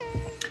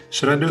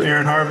Should I do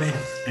Aaron Harvey,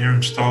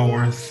 Aaron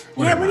Stallworth?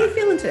 What Yeah, am what are you I?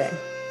 feeling today?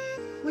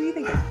 What are you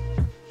thinking?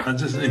 I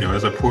just,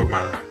 as I poured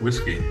my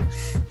whiskey,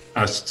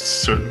 I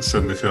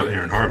suddenly felt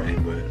Aaron Harvey,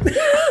 but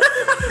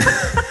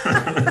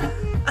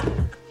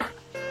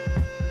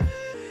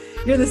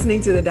You're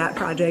listening to The Dot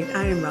Project.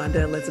 I am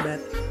Rhonda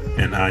Elizabeth.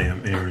 and I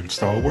am Aaron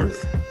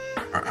Stallworth,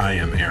 or I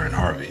am Aaron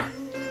Harvey.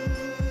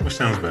 Which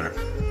sounds better?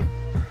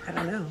 I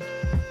don't know.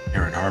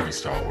 Aaron Harvey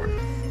Stallworth,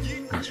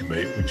 what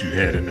you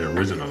had in there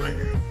originally.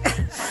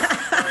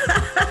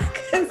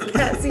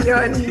 That's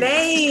your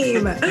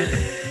name.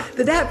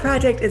 The DAP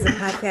Project is a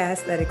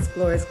podcast that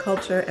explores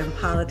culture and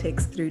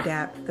politics through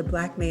DAP, the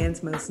Black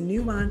man's most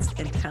nuanced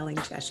and telling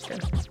gesture.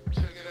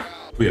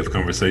 We have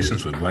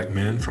conversations with Black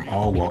men from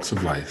all walks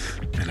of life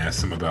and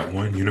ask them about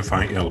one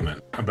unifying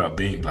element about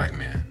being Black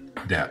men,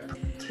 DAP.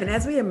 And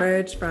as we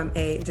emerge from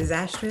a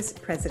disastrous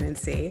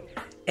presidency,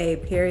 a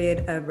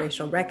period of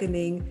racial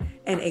reckoning,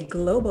 and a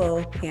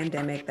global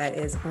pandemic that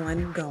is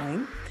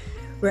ongoing,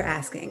 we're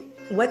asking,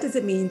 what does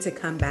it mean to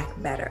come back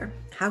better?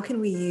 How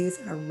can we use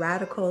a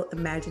radical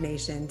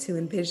imagination to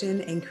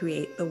envision and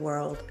create the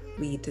world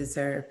we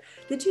deserve?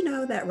 Did you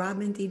know that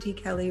Robin D.G.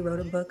 Kelley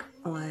wrote a book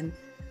on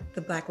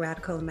the Black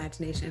radical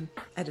imagination?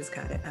 I just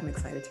got it. I'm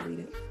excited to read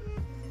it.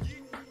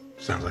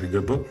 Sounds like a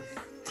good book.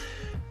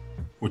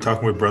 We're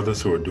talking with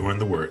brothers who are doing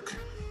the work.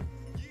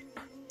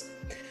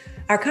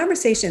 Our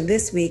conversation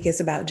this week is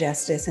about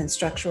justice and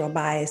structural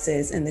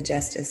biases in the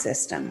justice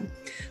system.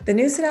 The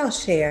news that I'll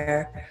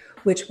share,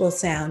 which will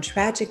sound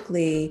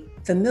tragically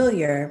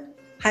familiar,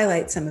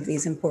 highlights some of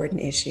these important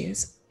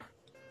issues.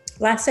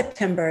 Last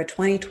September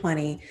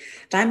 2020,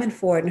 Diamond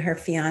Ford and her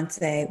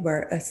fiance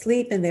were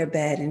asleep in their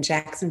bed in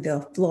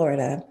Jacksonville,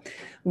 Florida,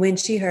 when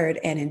she heard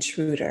an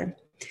intruder.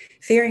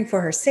 Fearing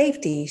for her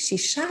safety, she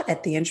shot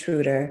at the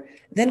intruder,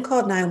 then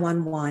called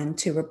 911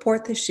 to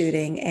report the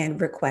shooting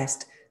and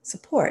request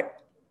support.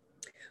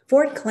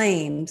 Ford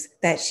claims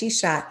that she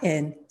shot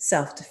in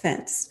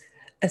self-defense,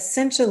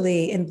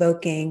 essentially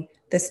invoking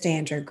the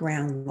stand your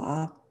ground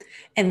law,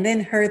 and then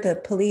heard the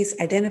police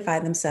identify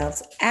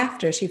themselves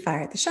after she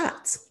fired the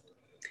shots.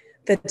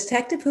 The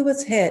detective who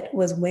was hit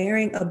was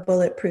wearing a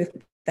bulletproof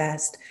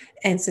vest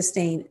and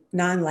sustained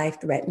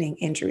non-life-threatening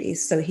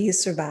injuries, so he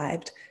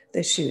survived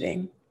the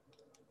shooting.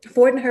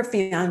 Ford and her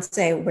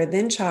fiance were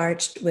then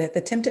charged with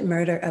attempted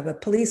murder of a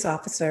police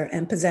officer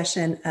and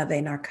possession of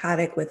a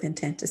narcotic with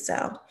intent to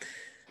sell.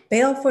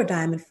 Bail for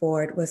Diamond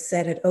Ford was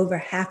set at over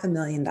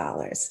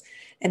 $500,000,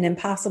 an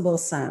impossible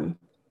sum,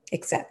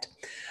 except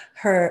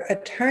her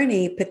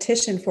attorney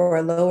petitioned for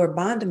a lower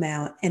bond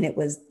amount and it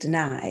was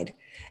denied.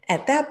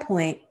 At that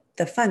point,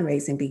 the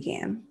fundraising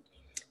began.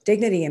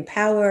 Dignity and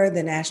Power,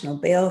 the National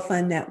Bail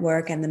Fund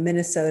Network, and the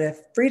Minnesota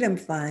Freedom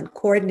Fund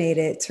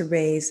coordinated to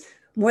raise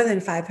more than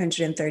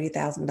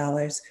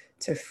 $530,000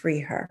 to free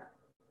her.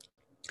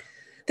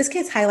 This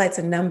case highlights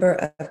a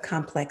number of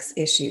complex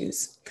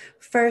issues.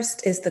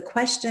 First is the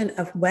question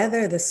of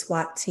whether the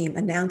SWAT team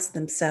announced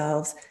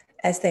themselves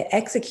as they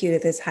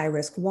executed this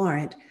high-risk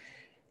warrant.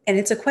 And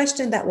it's a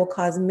question that will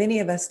cause many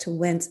of us to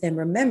wince in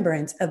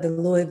remembrance of the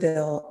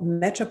Louisville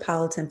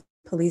Metropolitan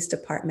Police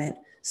Department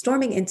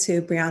storming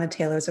into Breonna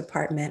Taylor's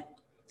apartment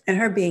and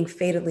her being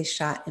fatally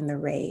shot in the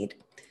raid.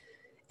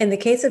 In the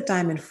case of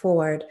Diamond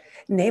Ford,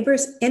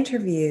 neighbors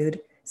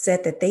interviewed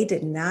said that they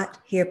did not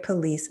hear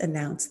police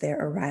announce their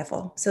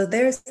arrival. So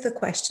there's the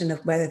question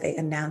of whether they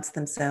announced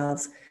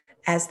themselves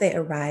as they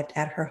arrived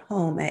at her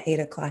home at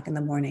 8 o'clock in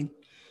the morning.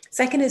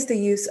 Second is the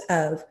use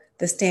of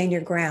the stand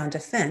your ground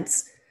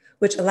defense,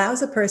 which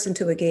allows a person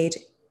to engage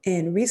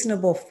in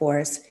reasonable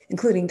force,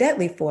 including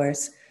deadly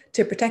force,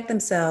 to protect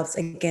themselves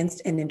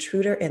against an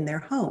intruder in their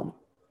home.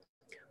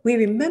 We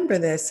remember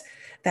this,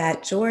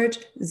 that George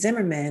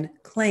Zimmerman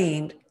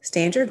claimed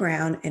stand your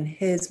ground in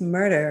his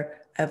murder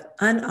of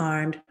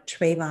unarmed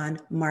Trayvon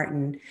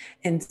Martin,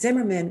 and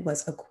Zimmerman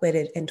was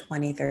acquitted in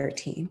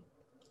 2013.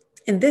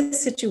 In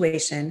this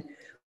situation,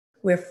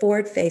 where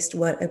Ford faced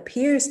what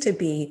appears to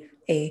be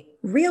a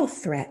real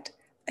threat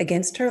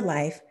against her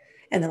life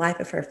and the life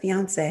of her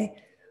fiance,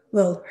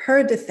 will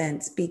her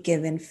defense be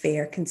given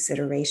fair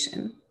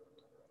consideration?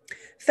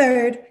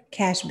 Third,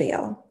 cash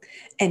bail.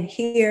 And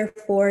here,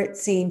 Ford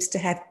seems to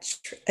have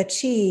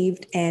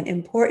achieved an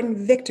important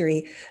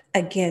victory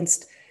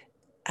against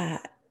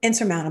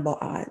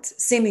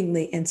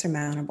seemingly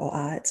insurmountable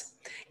odds.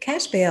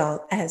 Cash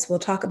bail, as we'll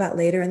talk about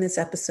later in this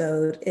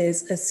episode,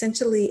 is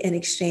essentially an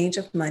exchange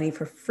of money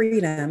for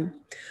freedom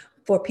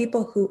for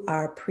people who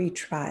are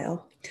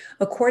pre-trial.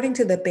 According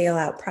to the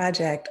Bailout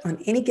Project, on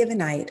any given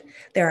night,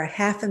 there are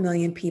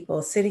 500,000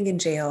 people sitting in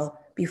jail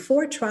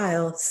before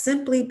trial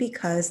simply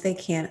because they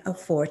can't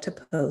afford to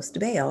post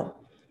bail.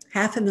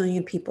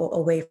 500,000 people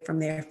away from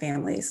their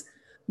families,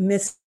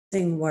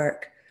 missing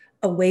work,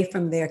 away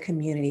from their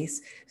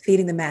communities,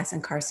 feeding the mass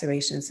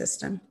incarceration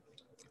system.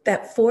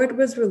 That Ford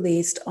was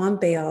released on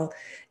bail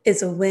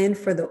is a win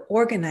for the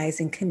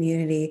organizing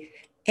community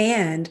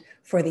and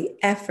for the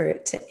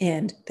effort to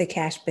end the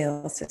cash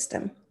bail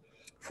system.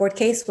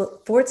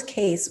 Ford's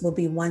case will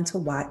be one to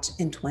watch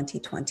in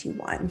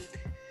 2021.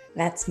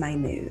 That's my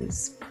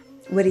news.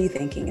 What are you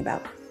thinking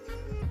about?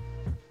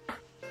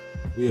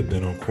 We have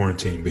been on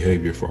quarantine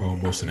behavior for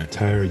almost an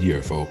entire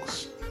year,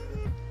 folks.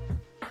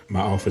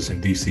 My office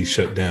in DC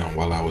shut down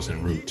while I was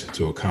en route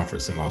to a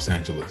conference in Los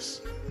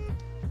Angeles.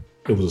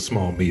 It was a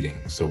small meeting,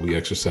 so we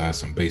exercised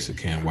some basic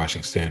hand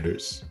washing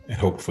standards and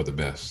hoped for the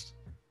best.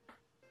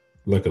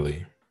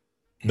 Luckily,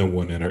 no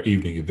one at our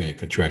evening event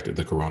contracted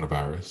the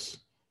coronavirus.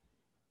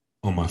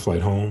 On my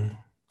flight home,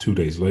 2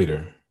 days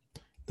later,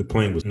 the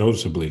plane was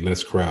noticeably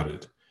less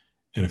crowded,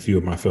 and a few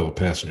of my fellow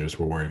passengers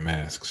were wearing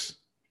masks.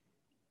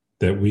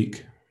 That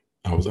week,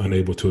 I was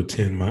unable to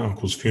attend my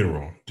uncle's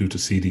funeral due to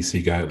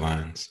CDC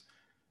guidelines.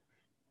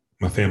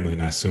 My family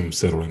and I soon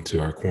settled into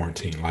our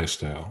quarantine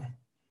lifestyle.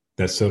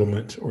 That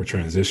settlement or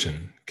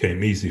transition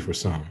came easy for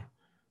some,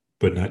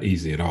 but not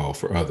easy at all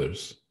for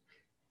others.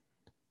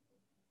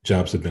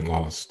 Jobs have been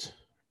lost.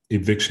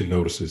 Eviction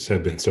notices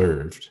have been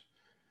served.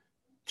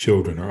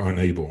 Children are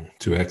unable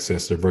to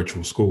access their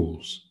virtual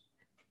schools.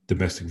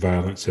 Domestic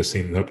violence has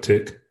seen an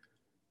uptick,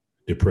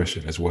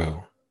 depression as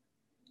well.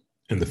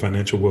 And the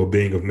financial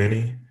well-being of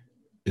many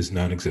is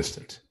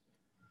non-existent.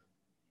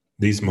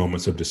 These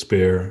moments of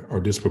despair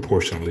are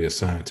disproportionately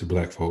assigned to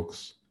Black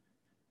folks.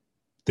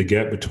 The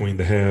gap between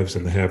the haves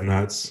and the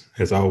have-nots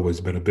has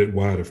always been a bit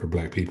wider for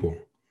Black people.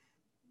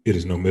 It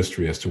is no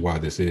mystery as to why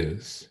this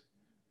is.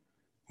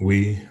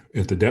 We,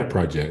 at the DAP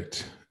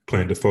Project,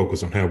 plan to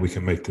focus on how we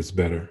can make this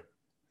better,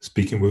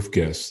 speaking with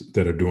guests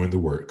that are doing the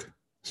work.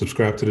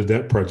 Subscribe to the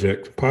DAP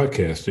Project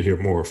podcast to hear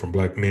more from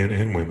Black men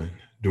and women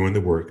doing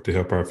the work to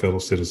help our fellow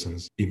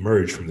citizens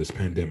emerge from this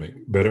pandemic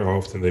better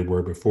off than they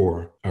were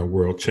before our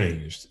world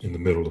changed in the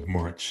middle of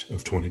March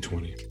of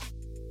 2020.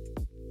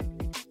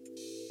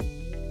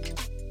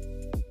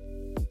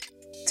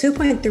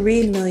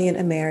 2.3 million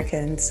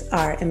Americans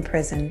are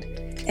imprisoned,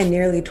 and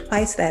nearly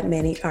twice that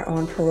many are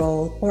on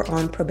parole or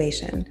on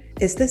probation.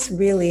 Is this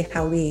really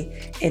how we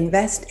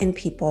invest in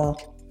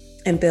people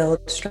and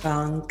build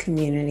strong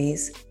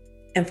communities?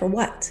 And for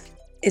what?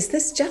 Is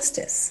this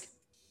justice?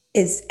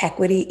 Is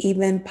equity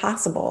even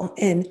possible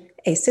in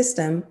a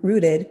system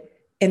rooted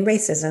in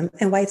racism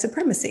and white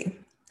supremacy?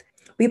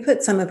 We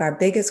put some of our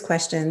biggest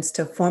questions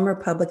to former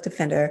public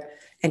defender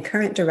and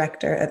current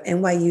director of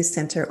NYU's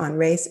Center on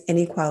Race,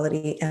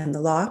 Inequality, and the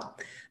Law,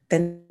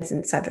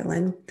 Vincent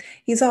Southerland.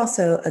 He's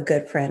also a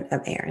good friend of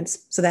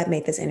Aaron's, so that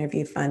made this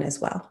interview fun as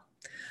well.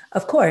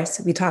 Of course,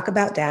 we talk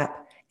about DAP,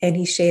 and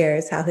he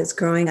shares how his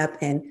growing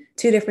up in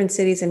 2 different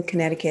cities in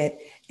Connecticut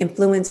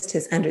influenced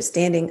his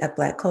understanding of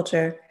Black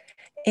culture,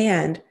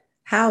 and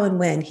how and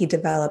when he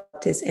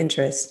developed his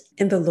interest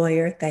in the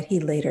lawyer that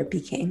he later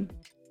became.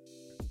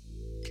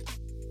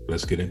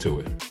 Let's get into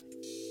it.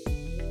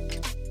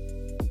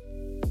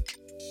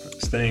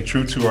 Staying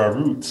true to our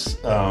roots,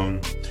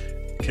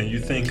 can you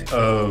think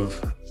of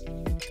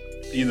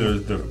either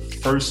the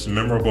first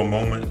memorable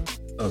moment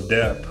of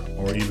DAP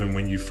or even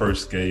when you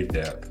first gave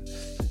DAP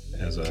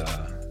as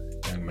a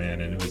young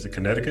man? And it was the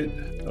Connecticut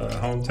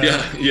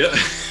hometown?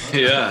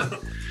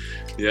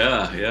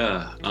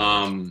 Yeah.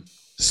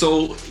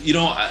 So,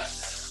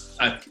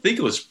 I think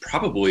it was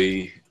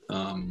probably,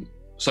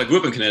 so I grew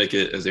up in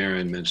Connecticut, as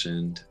Aaron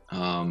mentioned.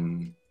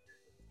 And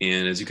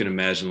as you can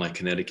imagine, like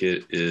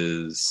Connecticut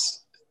is,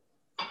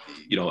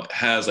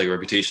 has like a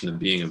reputation of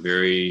being a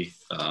very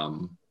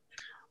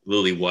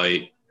lily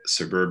white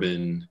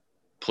suburban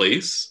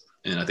place.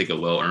 And I think a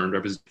well-earned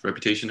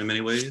reputation in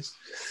many ways.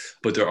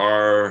 But there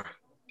are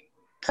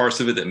parts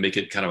of it that make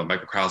it kind of a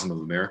microcosm of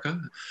America.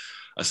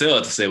 I say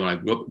that to say when I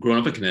growing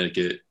up in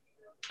Connecticut,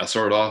 I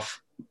started off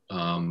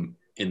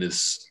in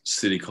this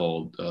city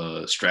called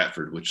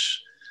Stratford,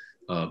 which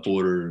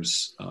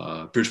borders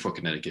Bridgeport,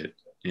 Connecticut.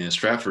 And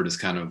Stratford is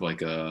kind of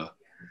like where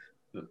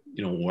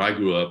I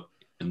grew up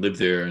and lived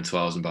there until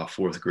I was in about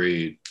 4th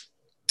grade,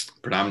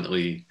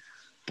 predominantly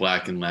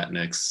Black and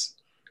Latinx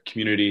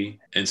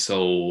community. And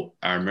so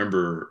I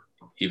remember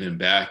even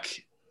back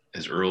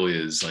as early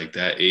as like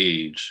that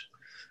age,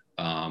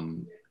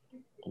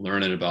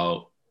 learning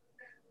about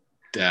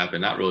DAP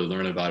and not really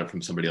learning about it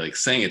from somebody like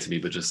saying it to me,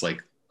 but just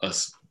like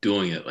us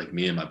doing it, like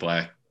me and my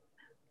Black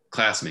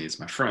classmates,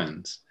 my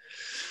friends.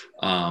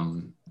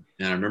 And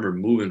I remember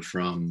moving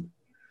from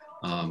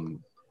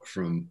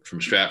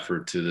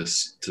Stratford to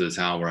the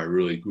town where I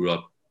really grew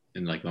up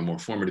in like my more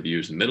formative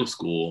years in middle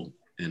school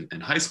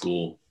and high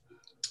school.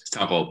 It's a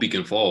town called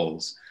Beacon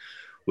Falls,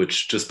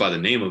 which just by the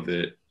name of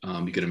it,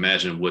 you can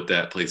imagine what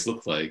that place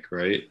looked like,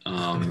 right?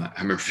 I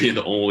remember being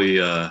the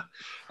only, I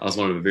was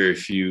one of the very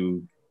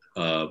few,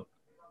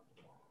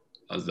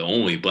 I was the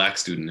only Black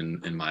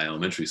student in my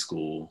elementary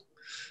school.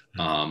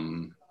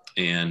 And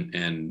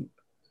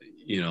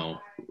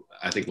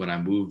I think when I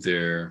moved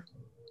there,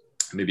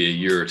 maybe a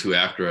year or two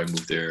after I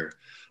moved there, a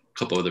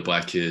couple other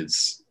Black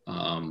kids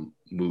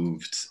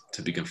moved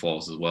to Beacon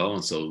Falls as well.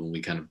 And so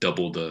we kind of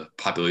doubled the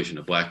population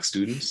of Black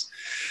students,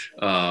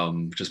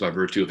 just by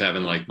virtue of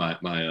having like my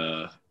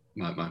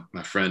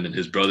friend and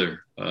his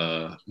brother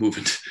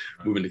moving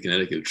to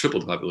Connecticut,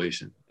 tripled the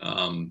population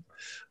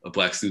of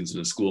Black students in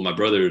the school. My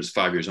brother is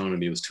 5 years younger than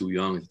me, was too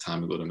young at the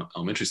time to go to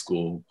elementary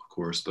school, of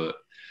course, but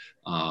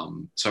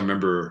So I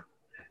remember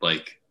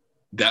like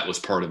that was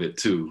part of it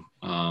too.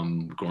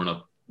 Growing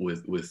up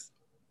with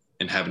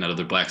and having that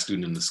other Black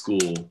student in the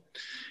school,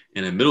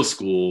 and in middle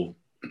school,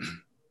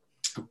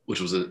 which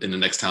was in the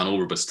next town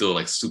over, but still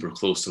like super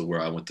close to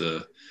where I went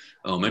to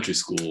elementary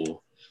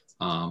school.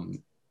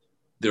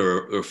 There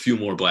were a few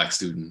more Black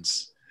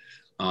students,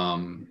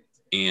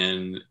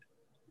 and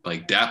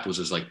like DAP was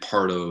just like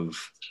part of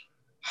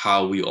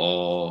how we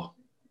all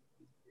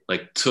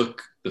like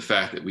took the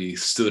fact that we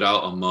stood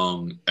out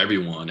among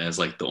everyone as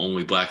like the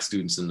only Black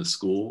students in the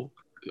school,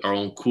 our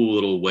own cool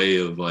little way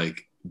of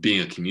like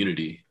being a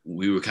community.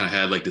 We were kind of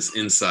had like this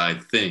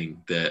inside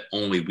thing that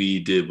only we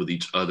did with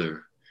each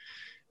other.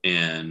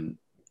 And,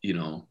 you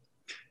know,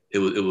 it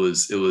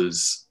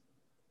was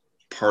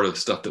part of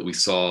stuff that we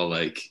saw.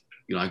 Like,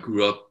 you know, I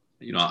grew up,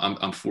 you know,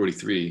 I'm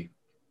 43.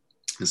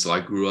 And so I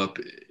grew up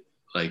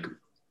like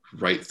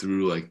right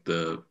through like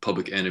the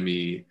Public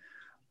Enemy,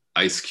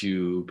 Ice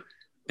Cube,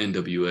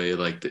 NWA,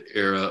 like the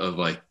era of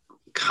like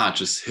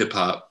conscious hip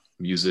hop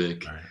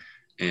music. Right.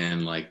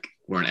 And like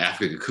wearing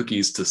African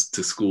cookies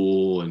to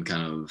school, and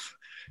kind of,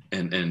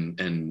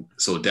 and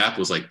so DAP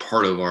was like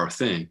part of our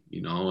thing,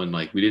 you know, and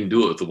like we didn't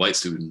do it with the white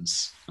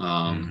students.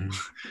 It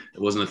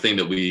wasn't a thing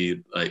that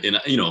we like, and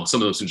you know,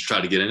 some of those students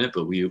tried to get in it,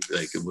 but we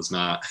like, it was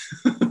not,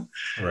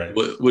 right.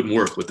 wouldn't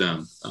work with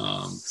them.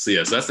 So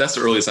yeah, so that's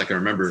the earliest I can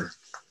remember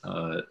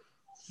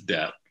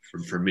DAP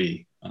for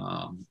me.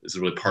 Is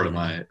really part of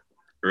my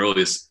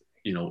earliest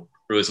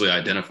way I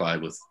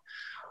identified with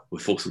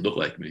folks who look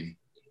like me.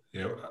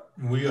 Yeah,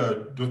 we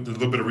the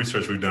little bit of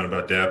research we've done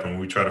about DAP, and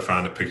we try to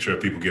find a picture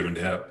of people giving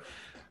DAP,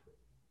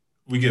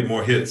 we get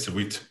more hits if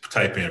we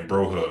type in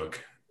bro hug.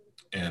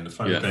 And the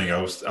funny thing,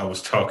 I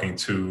was talking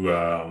to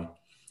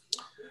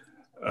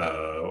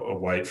a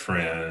white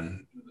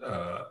friend,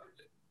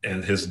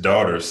 and his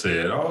daughter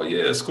said, "Oh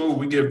yeah, at school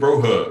we give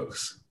bro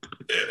hugs,"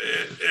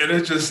 and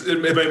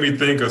it made me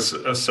think a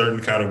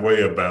certain kind of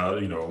way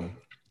about, you know,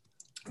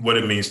 what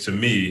it means to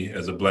me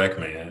as a Black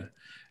man,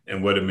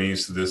 and what it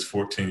means to this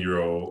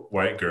 14-year-old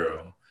white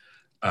girl,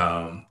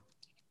 and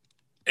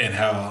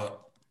how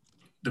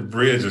the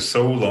bridge is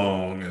so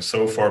long and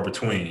so far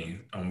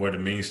between on what it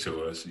means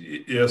to us.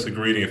 Yes, a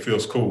greeting, it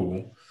feels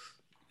cool,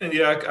 and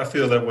yeah, I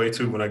feel that way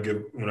too when I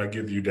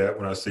give you that.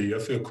 When I see you, I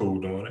feel cool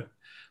doing it,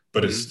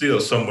 but it's still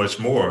so much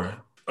more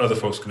other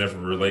folks can never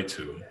relate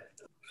to.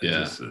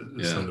 It's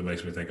something that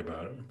makes me think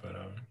about it. But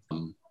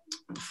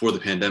before the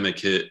pandemic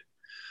hit,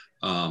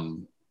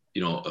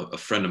 you know, a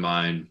friend of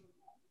mine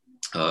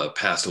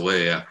passed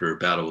away after a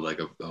battle with like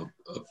a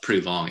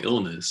pretty long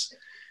illness.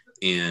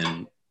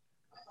 And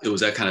it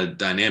was that kind of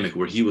dynamic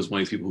where he was one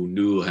of these people who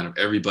knew kind of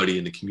everybody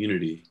in the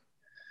community.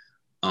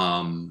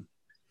 And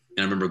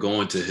I remember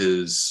going to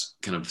his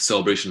kind of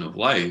celebration of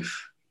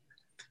life,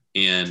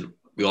 and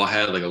we all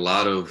had like a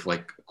lot of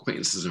like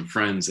acquaintances and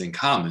friends in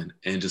common,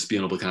 and just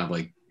being able to kind of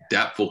like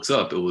dap folks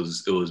up. It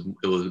was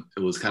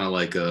kind of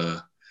like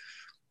it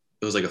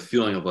was like a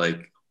feeling of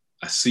like,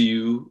 I see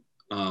you.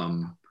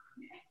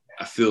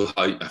 I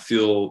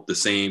feel the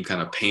same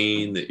kind of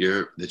pain that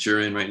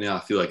you're in right now. I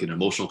feel like an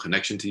emotional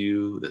connection to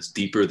you that's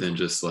deeper than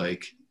just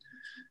like,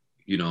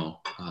 you know,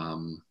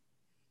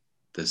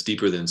 that's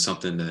deeper than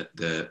something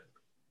that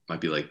might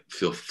be like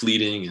feel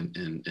fleeting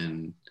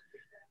and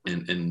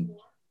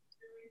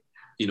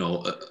you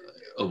know,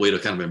 a way to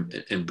kind of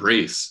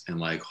embrace and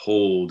like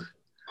hold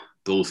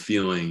those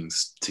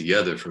feelings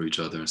together for each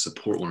other and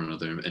support one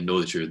another, and know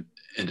that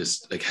and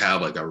just like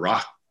have like a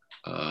rock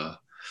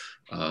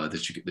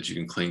that you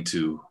can cling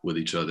to with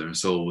each other. And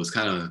so it was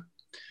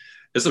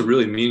it's a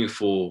really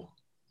meaningful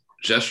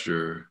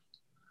gesture.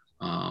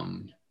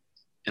 And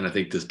I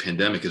think this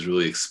pandemic has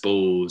really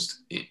exposed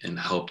and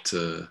helped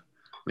to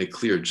make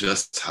clear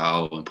just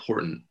how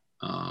important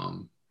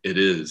it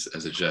is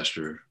as a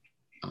gesture.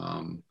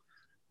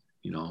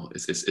 You know,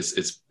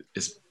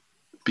 it's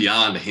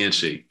beyond a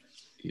handshake,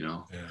 you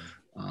know.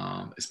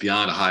 It's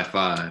beyond a high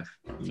five,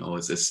 you know.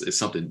 It's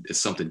something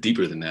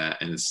deeper than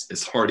that, and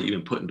it's hard to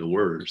even put into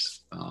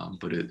words,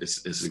 but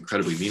it's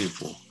incredibly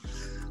meaningful.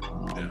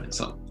 And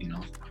so, you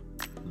know,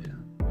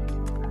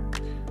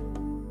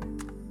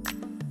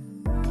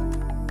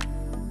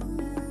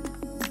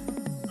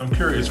 I'm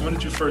curious, when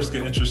did you first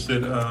get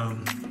interested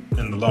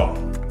in the law?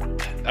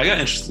 I got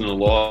interested in the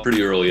law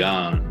pretty early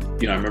on.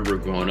 You know, I remember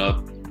growing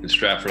up in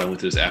Stratford, I went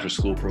to this after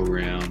school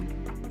program.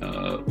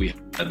 We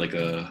had like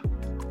a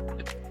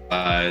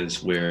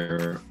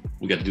where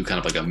we got to do kind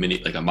of like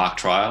a mock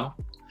trial.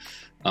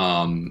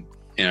 And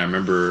I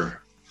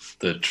remember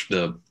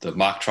the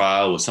mock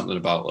trial was something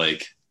about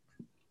like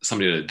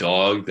somebody had a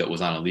dog that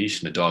was on a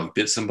leash and the dog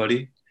bit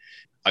somebody.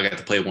 I got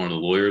to play one of the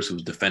lawyers who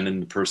was defending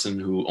the person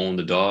who owned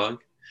the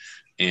dog.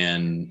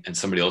 And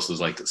somebody else was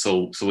like,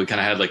 so we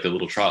kind of had like a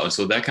little trial. And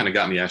so that kind of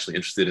got me actually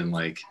interested in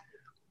like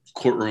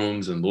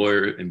courtrooms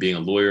and being a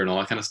lawyer and all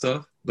that kind of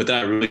stuff. But then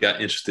I really got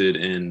interested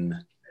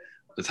in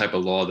the type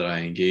of law that I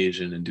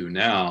engage in and do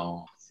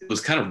now. It was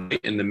kind of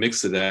in the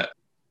mix of that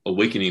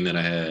awakening that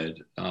I had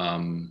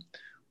when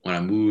I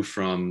moved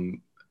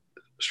from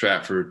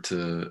Stratford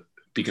to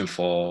Beacon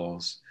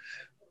Falls,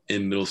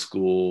 in middle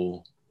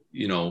school,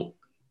 you know,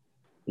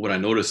 what I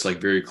noticed like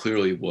very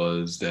clearly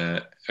was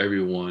that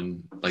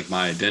everyone, like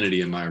my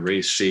identity and my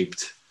race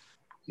shaped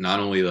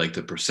not only like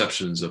the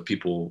perceptions of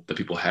people that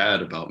people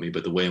had about me,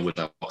 but the way in which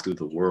I walked through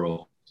the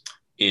world.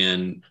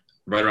 And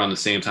right around the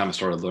same time, I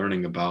started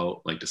learning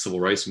about like the civil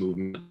rights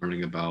movement,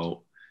 learning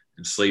about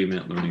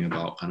enslavement, learning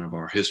about kind of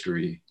our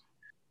history,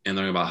 and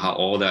learning about how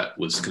all that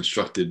was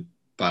constructed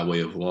by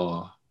way of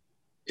law.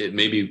 It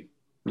made me,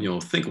 you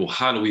know, think, well,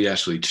 how do we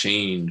actually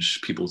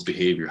change people's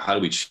behavior? How do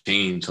we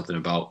change something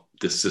about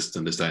this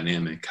system, this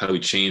dynamic? How do we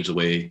change the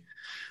way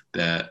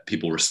that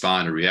people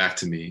respond or react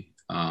to me,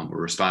 or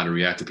respond or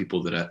react to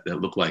people that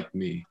look like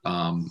me?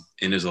 And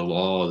there's a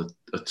law,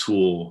 a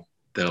tool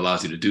that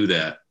allows you to do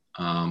that.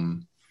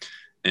 And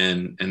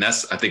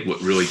that's, I think, what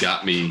really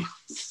got me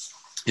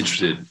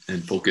interested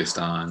and focused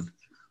on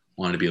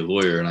wanting to be a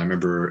lawyer. And I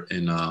remember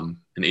in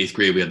 8th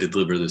grade, we had to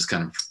deliver this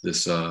kind of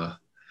this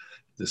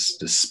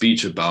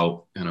speech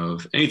about kind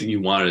of anything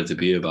you wanted it to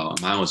be about.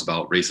 Mine was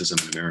about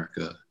racism in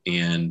America.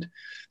 And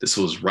this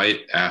was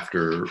right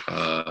after,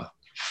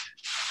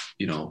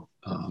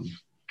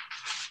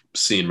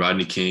 seeing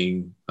Rodney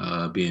King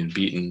being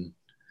beaten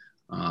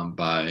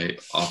by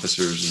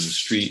officers in the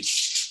street,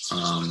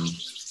 and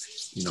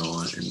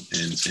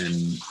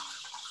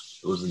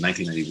it was in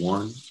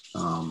 1991,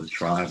 the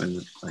tribe in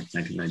like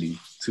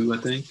 1992, I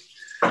think.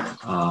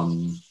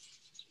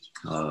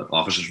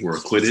 Officers were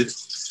acquitted.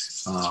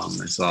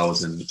 And so I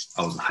was in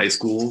high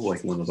school,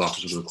 like when those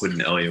officers were acquitted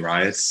and the LA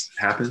riots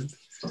happened.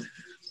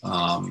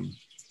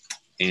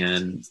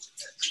 And,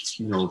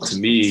 you know, to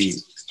me,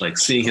 like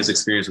seeing his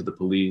experience with the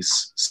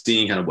police,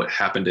 seeing kind of what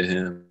happened to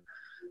him,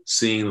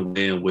 seeing the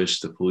way in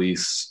which the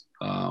police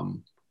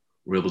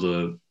were able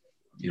to,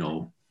 you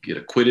know, get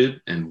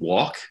acquitted and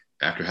walk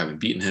after having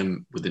beaten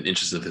him within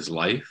inches of his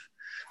life,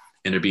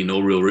 and there be no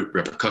real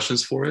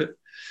repercussions for it.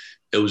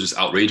 It was just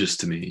outrageous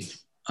to me.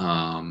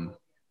 And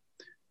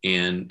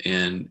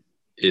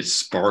it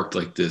sparked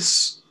like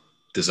this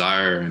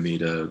desire in me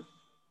to,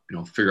 you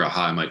know, figure out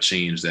how I might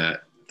change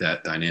that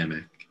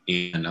dynamic.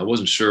 And I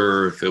wasn't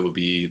sure if it would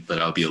be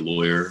that I'll be a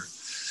lawyer,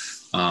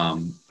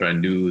 but I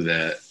knew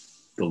that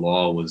the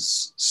law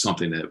was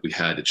something that we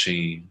had to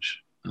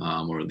change,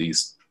 or at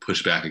least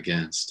push back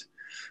against,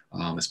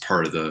 as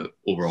part of the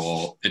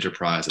overall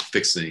enterprise of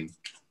fixing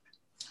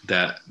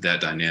that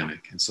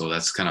dynamic. And so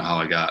that's kind of how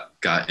I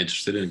got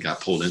interested in and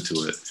got pulled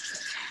into it.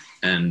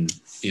 And,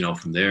 you know,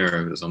 from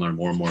there, as I learned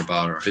more and more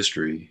about our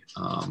history,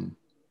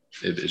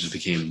 it just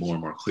became more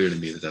and more clear to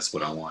me that that's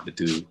what I wanted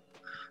to do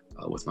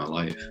with my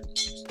life.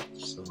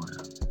 So, yeah.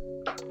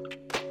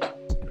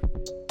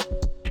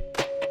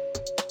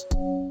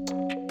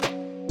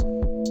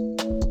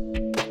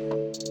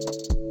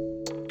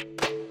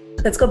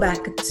 Let's go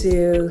back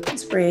to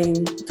spring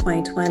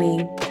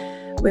 2020.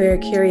 We're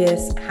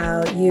curious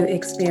how you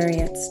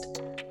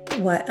experienced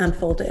what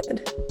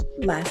unfolded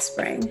last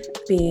spring,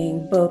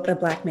 being both a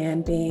Black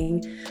man,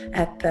 being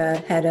at the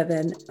head of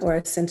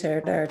or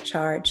centered or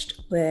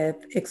charged with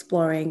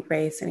exploring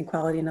race and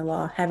equality in the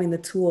law, having the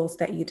tools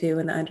that you do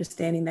and the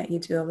understanding that you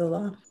do of the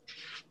law.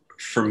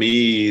 For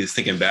me,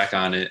 thinking back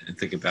on it and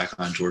thinking back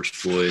on George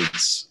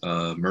Floyd's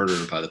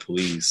murder by the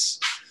police,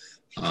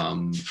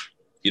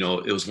 you know,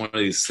 it was one of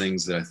these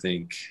things that I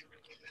think,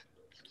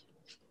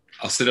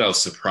 I'll say that I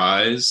was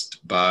surprised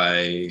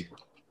by,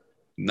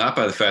 not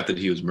by the fact that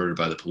he was murdered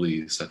by the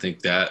police. I think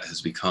that has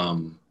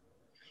become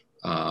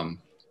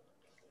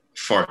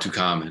far too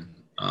common.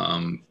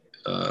 I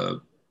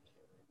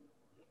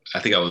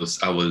think I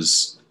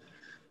was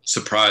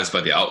surprised by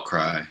the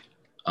outcry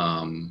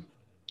and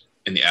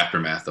the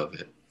aftermath of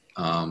it.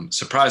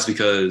 Surprised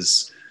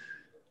because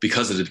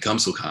it had become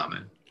so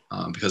common,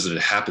 because it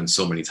had happened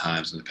so many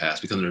times in the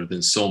past, because there have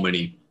been so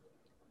many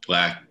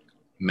Black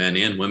men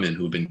and women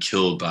who have been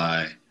killed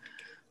by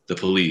the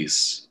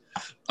police.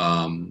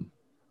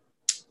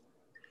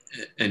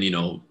 And, you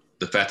know,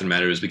 the fact of the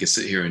matter is we can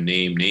sit here and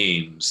name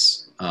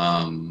names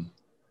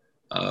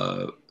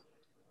that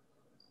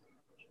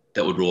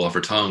would roll off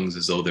our tongues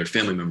as though they're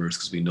family members,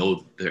 because we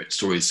know their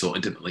stories so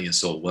intimately and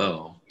so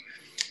well.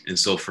 And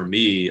so for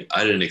me,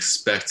 I didn't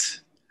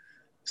expect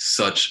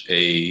such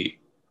a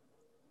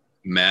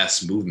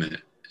mass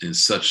movement and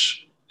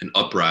such an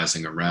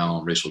uprising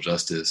around racial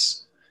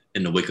justice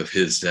in the wake of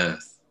his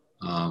death.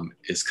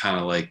 It's kind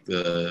of like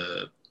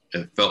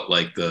it felt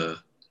like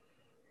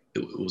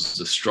it was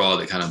the straw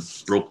that kind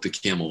of broke the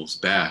camel's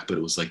back, but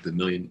it was like the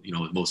million, you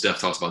know, Mos Def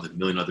talks about the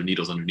million other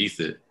needles underneath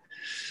it.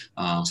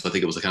 So I think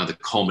it was kind of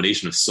the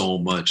culmination of so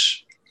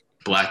much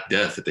Black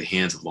death at the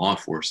hands of law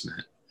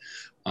enforcement.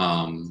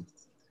 And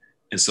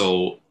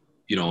so,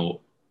 you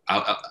know,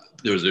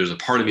 there's a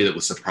part of me that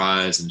was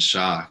surprised and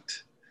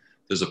shocked.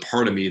 There's a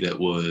part of me that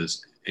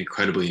was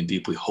incredibly and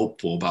deeply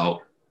hopeful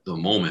about the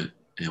moment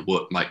and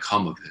what might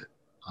come of it.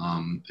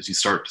 As you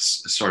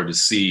started to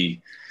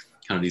see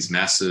kind of these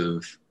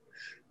massive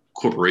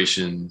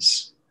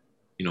corporations,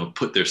 you know,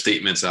 put their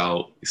statements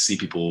out. You see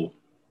people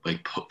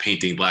like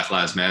painting Black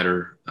Lives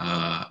Matter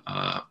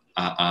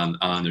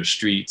on their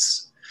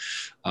streets.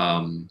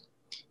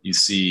 You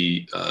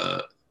see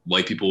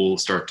white people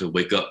start to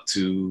wake up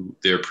to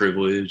their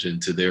privilege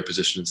and to their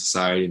position in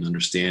society, and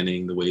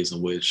understanding the ways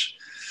in which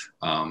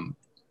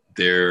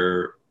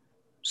their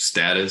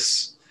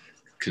status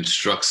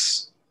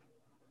constructs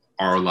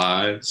our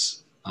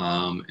lives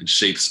and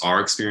shapes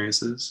our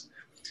experiences.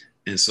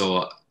 And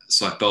so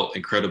I felt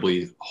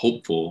incredibly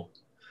hopeful.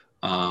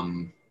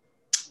 And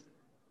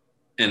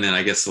then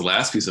I guess the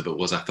last piece of it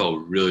was I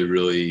felt really,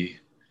 really,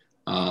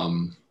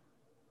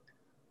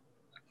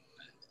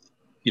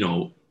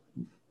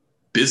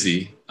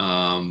 busy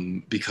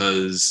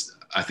because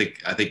I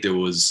think I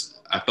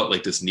felt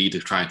like this need to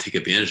try and take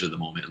advantage of the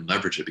moment and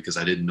leverage it, because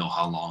I didn't know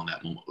how long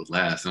that moment would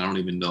last. And I don't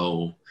even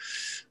know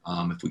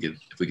if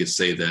we could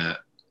say that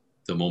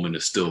the moment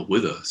is still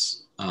with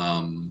us,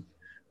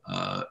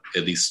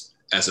 at least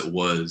as it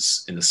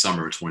was in the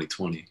summer of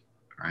 2020,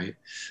 right?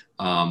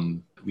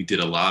 We did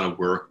a lot of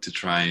work to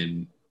try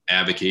and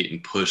advocate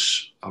and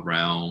push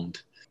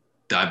around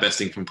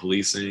divesting from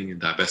policing and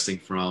divesting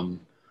from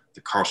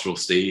the carceral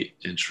state,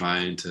 and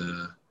trying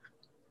to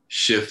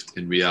shift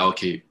and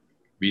reallocate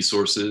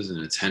resources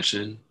and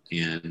attention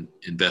and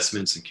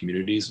investments in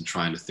communities, and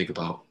trying to think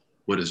about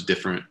what are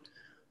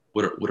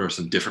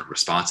some different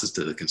responses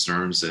to the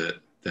concerns that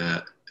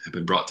have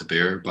been brought to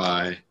bear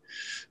by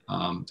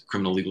the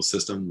criminal legal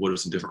system. What are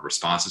some different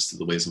responses to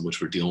the ways in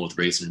which we're dealing with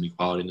race and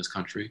inequality in this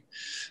country?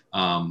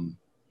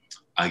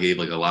 I did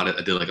a lot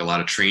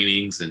of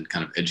trainings and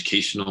kind of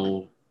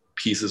educational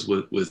pieces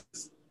with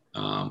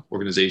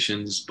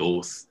organizations,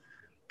 both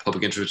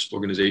public interest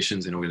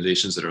organizations and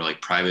organizations that are like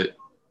private,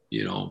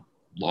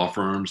 law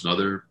firms and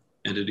other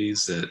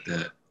entities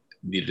that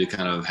needed to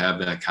kind of have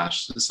that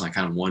consciousness. And I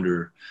kind of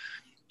wonder,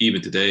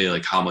 even today,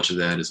 like how much of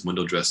that is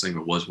window dressing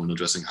or was window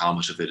dressing, how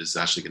much of it is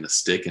actually going to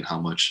stick, and how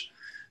much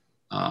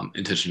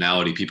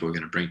intentionality people are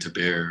going to bring to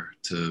bear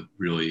to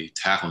really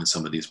tackling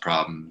some of these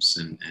problems.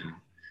 And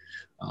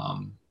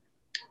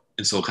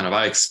so kind of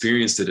I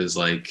experienced it as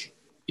like,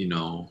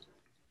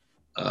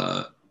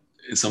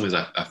 in some ways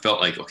I felt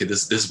like, okay,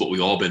 this is what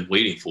we've all been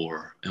waiting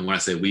for. And when I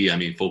say we, I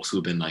mean folks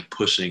who've been like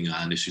pushing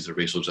on issues of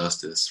racial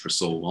justice for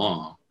so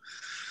long.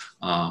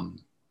 And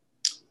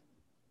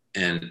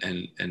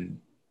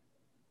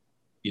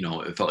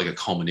it felt like a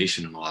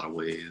culmination in a lot of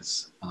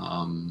ways.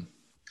 And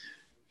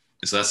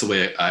so that's the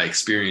way I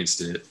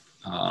experienced it.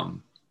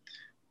 And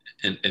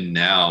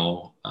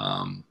now,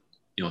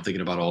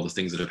 thinking about all the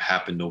things that have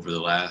happened over the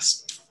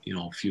last,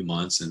 few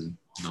months and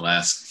in the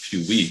last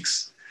few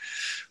weeks,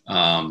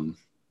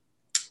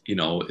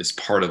 is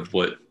part of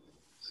what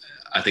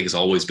I think has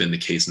always been the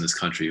case in this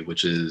country,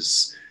 which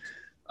is,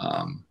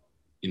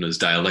 this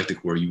dialectic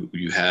where you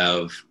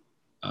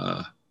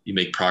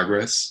make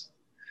progress,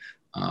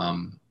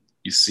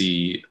 you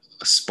see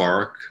a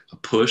spark, a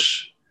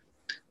push,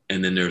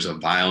 and then there's a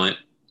violent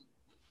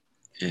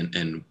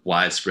and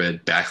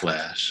widespread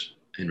backlash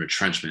and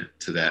retrenchment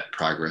to that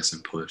progress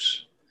and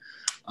push.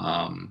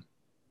 And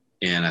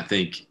I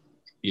think,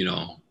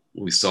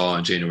 what we saw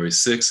on January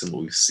 6th and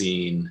what we've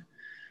seen,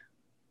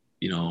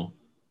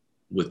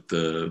 with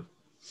the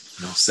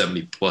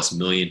 70 plus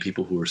million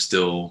people who are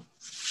still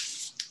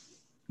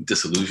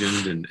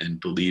disillusioned and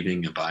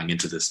believing and buying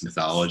into this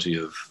mythology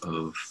of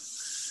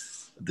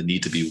the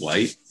need to be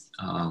white,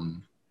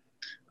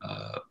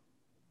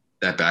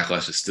 that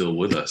backlash is still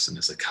with us, and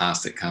it's a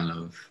constant kind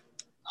of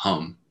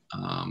hum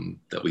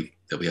that we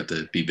have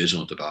to be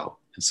vigilant about.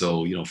 And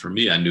so, for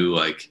me, I knew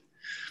I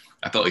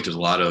felt like there's a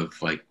lot of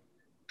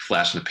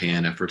flash in the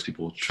pan at first,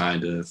 people trying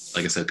to,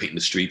 like I said, paint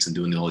the streets and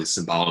doing all these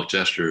symbolic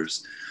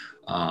gestures.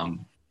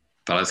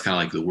 But it's kind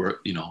of like the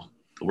work,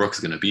 the work is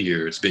going to be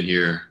here. It's been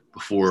here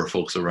before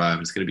folks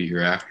arrive. It's going to be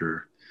here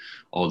after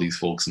all these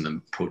folks and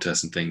the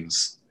protests and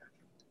things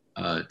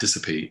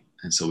dissipate.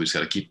 And so we just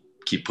got to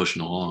keep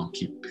pushing along,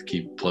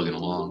 keep plugging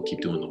along, keep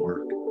doing the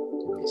work.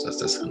 So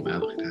that's kind of how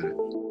I looked at it.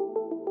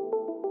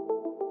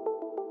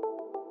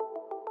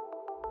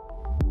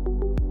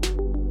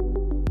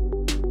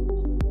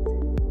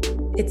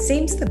 It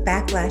seems the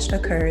backlash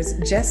occurs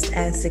just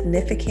as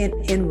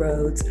significant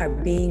inroads are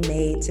being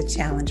made to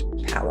challenge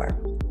power.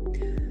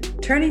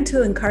 Turning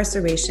to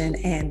incarceration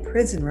and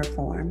prison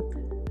reform,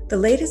 the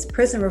latest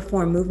prison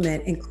reform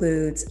movement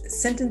includes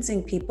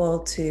sentencing people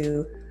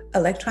to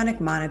electronic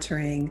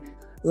monitoring,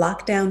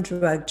 lockdown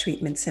drug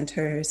treatment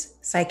centers,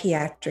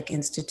 psychiatric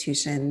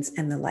institutions,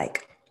 and the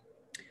like.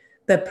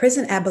 The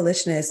prison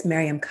abolitionist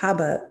Mariame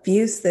Kaba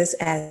views this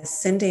as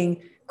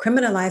sending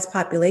criminalized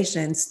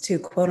populations to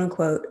quote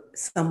unquote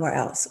somewhere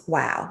else.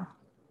 Wow.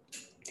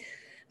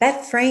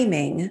 That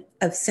framing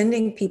of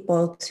sending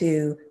people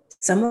to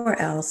somewhere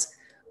else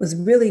was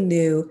really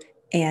new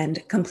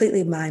and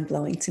completely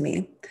mind-blowing to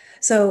me.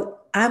 So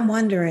I'm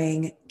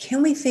wondering,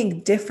 can we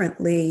think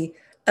differently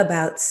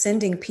about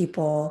sending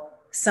people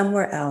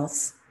somewhere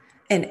else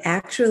and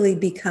actually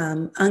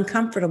become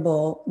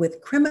uncomfortable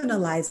with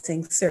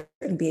criminalizing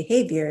certain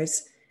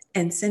behaviors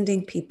and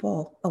sending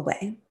people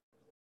away?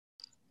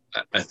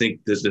 I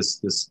think that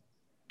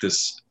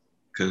this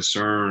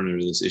concern or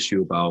this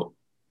issue about,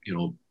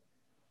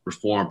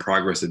 reform,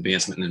 progress,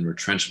 advancement, and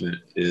retrenchment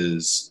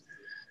is,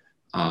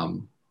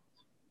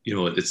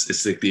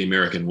 it's like the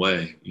American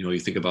way. You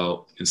think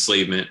about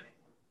enslavement,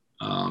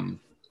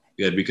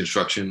 you had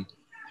Reconstruction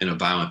and a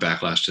violent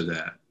backlash to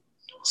that.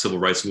 Civil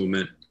rights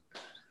movement,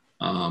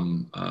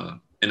 and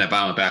that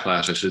violent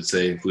backlash, I should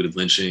say, included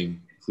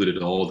lynching,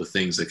 included all the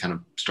things that kind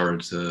of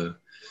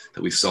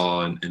that we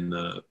saw in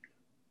the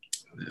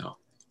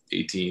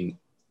 1890s,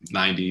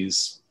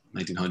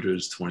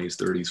 1900s, 20s,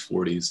 30s,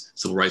 40s,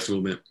 civil rights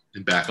movement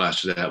and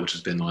backlash to that, which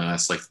has been the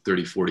last like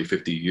 30, 40,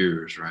 50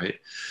 years, right?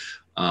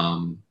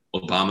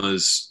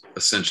 Obama's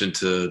ascension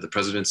to the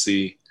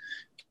presidency,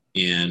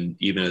 and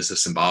even as a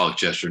symbolic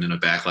gesture and then a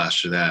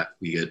backlash to that,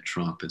 we get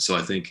Trump. And so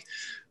I think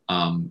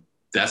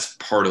that's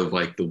part of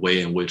like the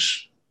way in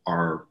which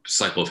our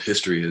cycle of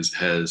history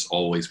has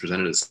always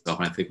presented itself.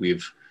 And I think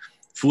we've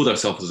fooled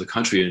ourselves as a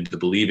country into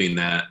believing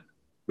that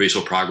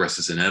racial progress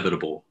is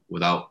inevitable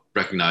without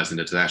recognizing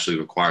that it actually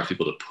requires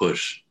people to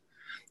push,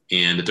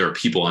 and that there are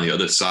people on the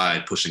other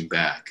side pushing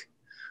back.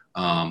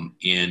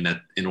 And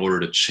that in order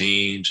to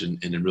change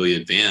and really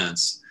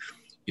advance,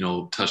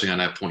 touching on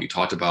that point you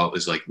talked about,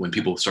 is like when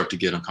people start to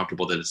get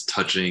uncomfortable that it's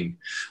touching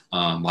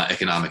my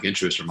economic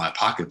interest or my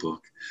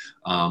pocketbook.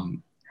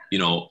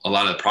 A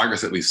lot of the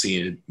progress that we've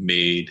seen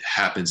made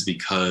happens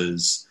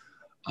because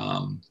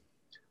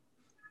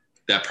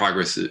that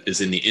progress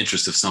is in the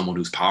interest of someone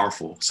who's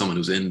powerful, someone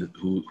who's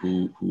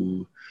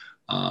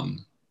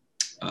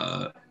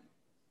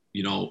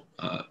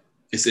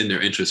it's in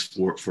their interest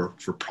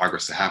for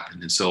progress to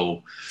happen. And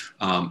so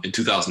in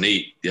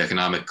 2008, the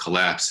economic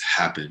collapse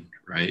happened,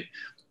 right?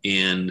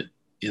 And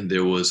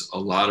there was a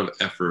lot of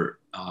effort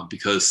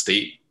because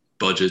state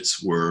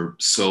budgets were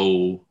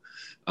so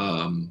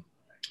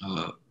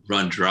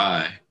run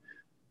dry,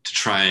 to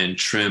try and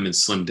trim and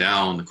slim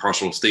down the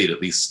carceral state,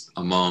 at least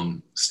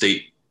among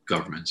state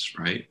governments,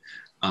 right?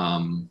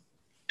 And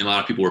a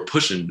lot of people were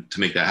pushing to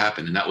make that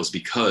happen. And that was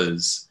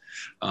because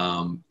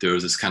there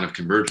was this kind of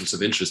convergence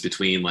of interest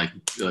between like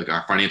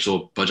our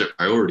financial budget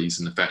priorities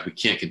and the fact we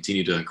can't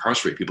continue to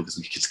incarcerate people because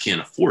we just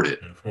can't afford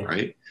it,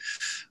 right?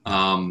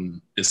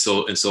 And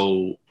so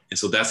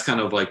that's kind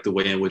of like the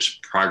way in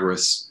which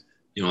progress,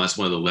 that's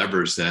one of the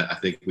levers that I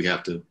think we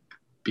have to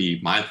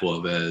be mindful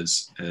of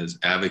as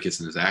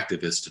advocates and as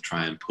activists, to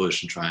try and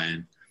push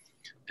and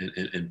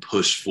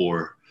push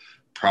for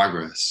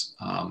progress.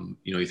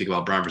 You think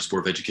about Brown versus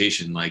Board of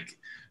Education, like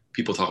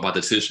people talk about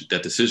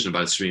that decision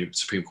by the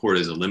Supreme Court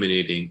as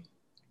eliminating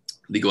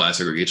legalized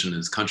segregation in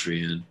this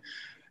country. And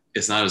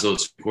it's not as though the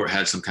Supreme Court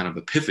had some kind of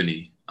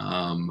epiphany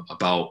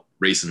about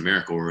race in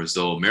America, or as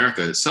though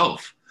America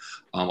itself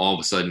all of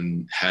a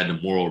sudden had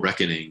a moral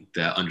reckoning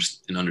that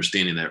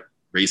understanding that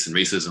race and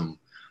racism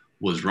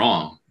was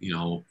wrong.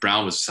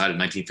 Brown was decided in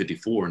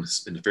 1954, and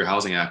the Fair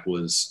Housing Act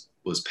was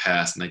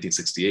passed in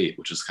 1968,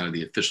 which is kind of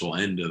the official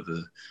end of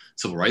the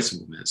civil rights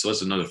movement. So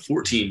that's another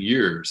 14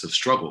 years of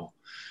struggle.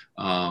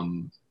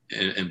 And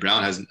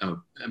Brown hasn't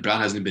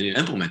been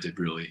implemented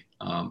really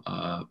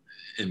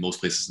in most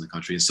places in the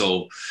country. And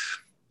so,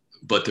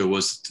 but there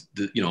was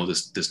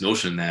this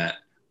notion that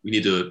we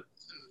need to,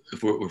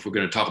 if we're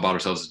going to talk about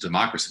ourselves as a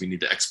democracy, we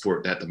need to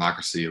export that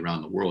democracy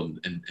around the world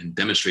and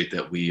demonstrate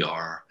that we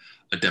are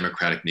a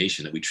democratic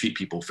nation, that we treat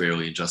people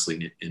fairly and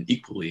justly and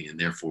equally, and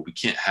therefore we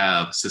can't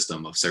have a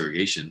system of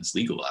segregation that's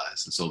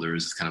legalized. And so there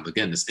is kind of,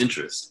 again, this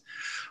interest.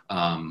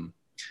 And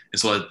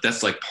so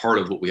that's like part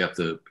of what we have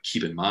to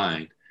keep in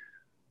mind.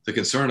 The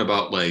concern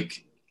about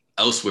like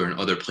elsewhere in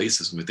other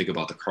places, when we think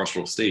about the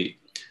carceral state,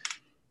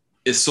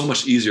 it's so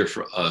much easier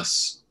for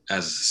us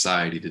as a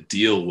society to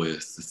deal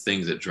with the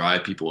things that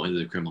drive people into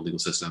the criminal legal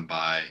system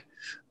by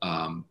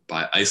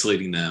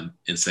isolating them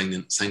and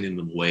sending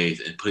them away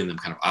and putting them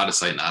kind of out of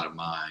sight and out of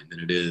mind than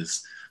it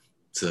is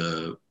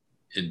to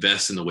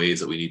invest in the ways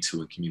that we need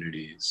to in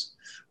communities,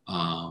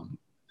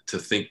 to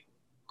think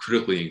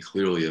critically and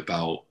clearly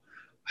about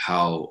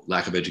how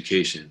lack of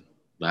education,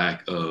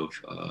 lack of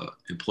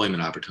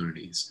employment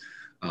opportunities,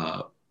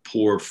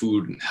 poor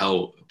food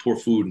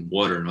and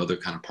water and other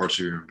kind of parts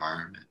of your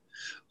environment,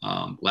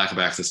 lack of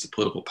access to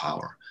political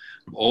power.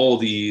 All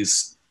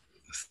these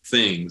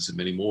things and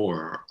many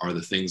more are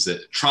the things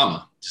that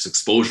trauma, just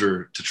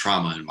exposure to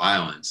trauma and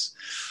violence,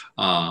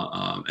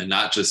 and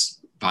not just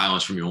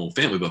violence from your own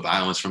family, but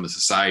violence from a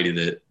society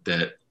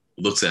that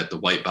looks at the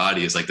white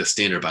body as like the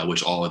standard by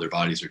which all other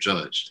bodies are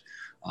judged.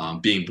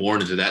 Being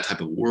born into that type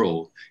of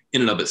world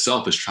in and of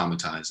itself is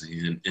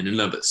traumatizing, and in and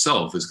of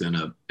itself is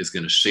gonna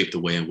shape the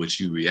way in which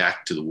you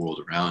react to the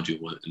world around you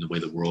and the way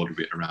the world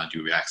around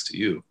you reacts to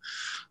you.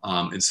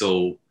 And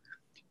so,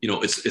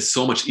 it's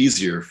so much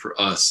easier for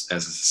us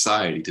as a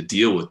society to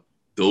deal with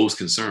those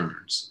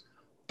concerns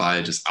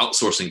by just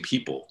outsourcing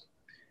people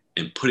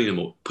and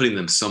putting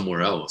them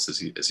somewhere else,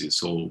 as you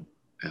so,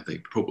 I think,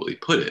 appropriately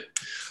put it,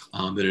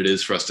 than it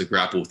is for us to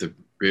grapple with the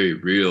very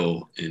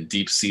real and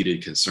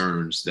deep-seated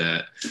concerns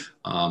that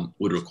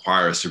would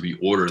require us to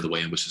reorder the way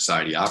in which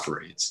society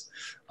operates.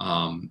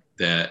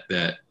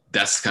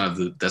 That's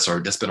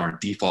been our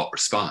default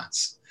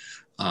response.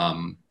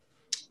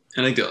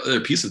 And I think the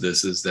other piece of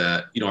this is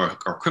that,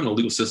 our criminal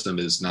legal system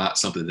is not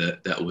something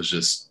that was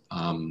just,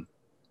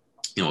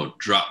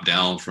 dropped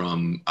down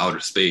from outer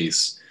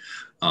space,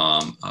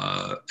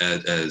 as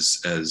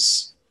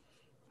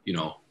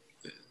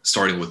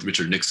starting with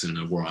Richard Nixon and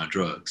the war on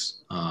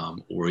drugs,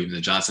 or even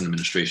the Johnson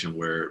administration,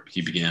 where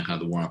he began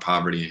kind of the war on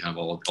poverty and kind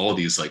of all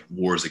these like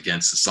wars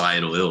against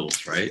societal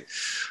ills, right?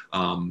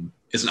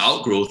 It's an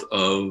outgrowth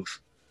of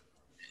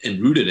and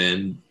rooted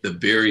in the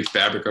very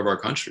fabric of our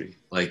country.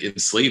 Like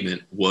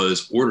enslavement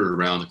was ordered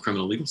around the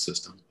criminal legal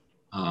system.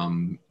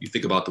 You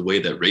think about the way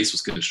that race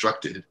was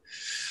constructed,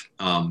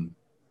 the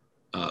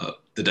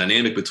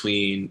dynamic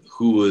between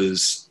who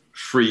was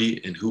free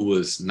and who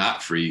was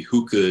not free,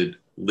 who could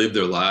live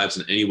their lives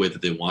in any way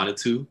that they wanted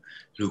to, and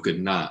who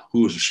could not,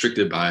 who was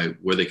restricted by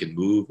where they could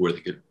move, where they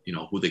could,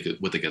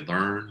 what they could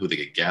learn, who they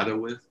could gather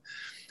with,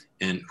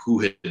 and who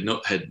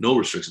had no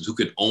restrictions, who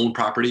could own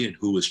property and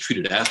who was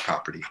treated as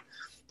property.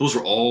 Those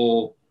were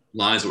all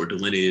lines that were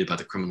delineated by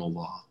the criminal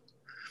law.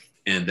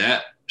 And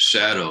that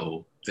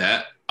shadow,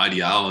 that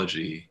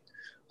ideology,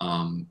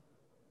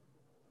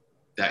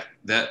 that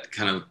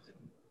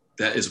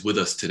is with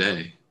us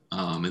today.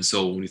 And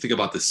so when you think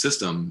about the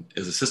system,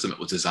 as a system that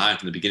was designed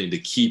from the beginning to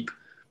keep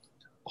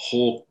a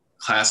whole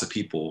class of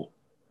people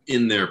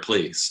in their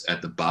place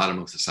at the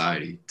bottom of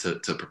society, to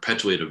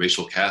perpetuate a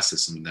racial caste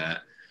system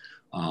that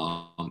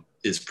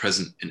is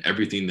present in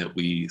everything that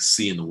we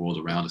see in the world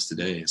around us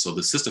today. So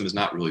the system is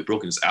not really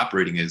broken. It's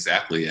operating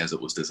exactly as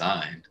it was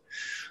designed.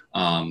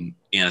 And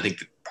I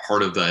think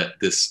part of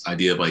this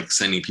idea of like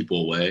sending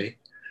people away,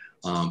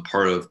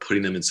 part of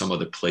putting them in some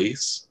other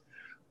place,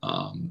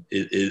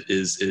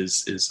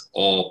 is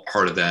all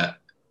part of that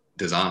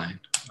design.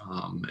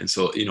 And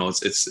so,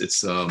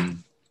 it's a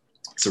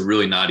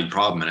really knotty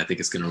problem. And I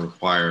think it's going to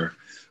require,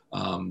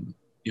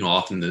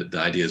 often the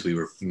idea is we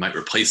might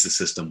replace the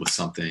system with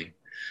something.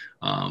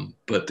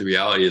 But the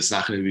reality is it's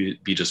not going to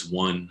be just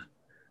one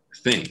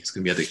thing. It's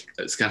going to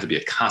have to be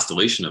a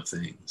constellation of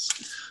things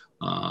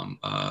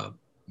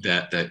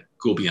that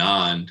go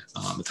beyond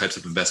the types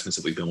of investments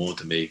that we've been willing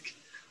to make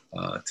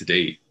to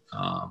date,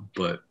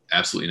 but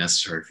absolutely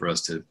necessary for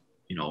us to,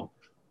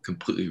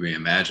 completely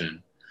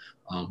reimagine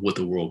what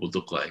the world would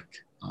look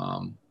like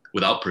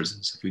without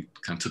prisons. If we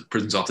kind of took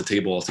prisons off the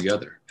table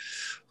altogether,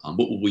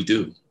 what would we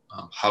do?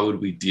 How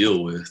would we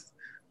deal with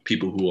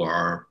people who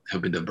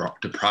have been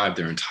deprived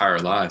their entire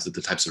lives of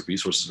the types of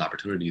resources and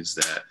opportunities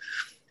that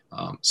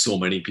so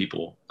many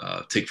people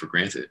take for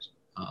granted?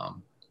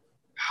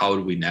 How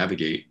do we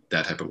navigate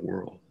that type of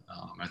world?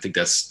 I think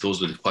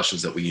those are the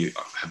questions that we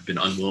have been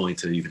unwilling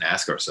to even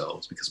ask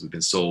ourselves, because we've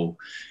been so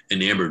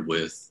enamored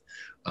with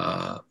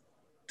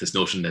this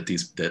notion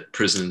that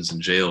prisons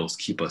and jails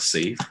keep us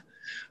safe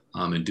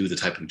and do the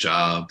type of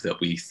job that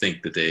we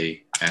think that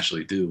they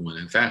actually do, when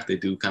in fact they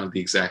do kind of the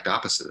exact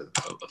opposite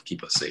of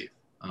keep us safe.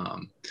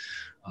 In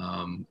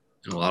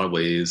a lot of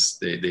ways,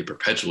 they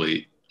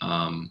perpetuate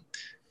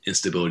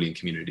instability in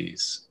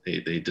communities.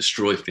 They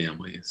destroy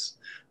families.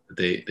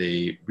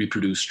 They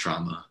reproduce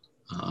trauma.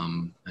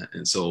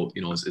 And so,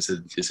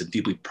 it's a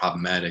deeply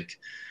problematic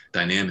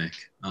dynamic,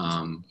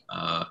 and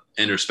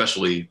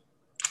especially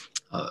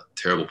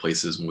terrible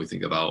places when we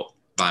think about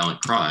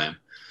violent crime.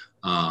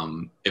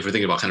 If we're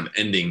thinking about kind of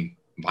ending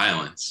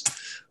violence,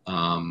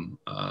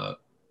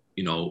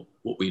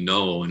 what we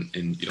know, and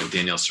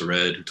Danielle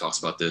Sered, who talks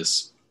about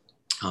this,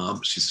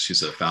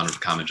 she's a founder of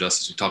Common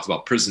Justice, who talks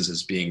about prisons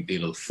as being,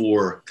 the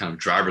four kind of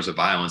drivers of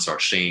violence are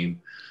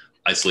shame,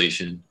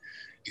 isolation,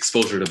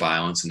 exposure to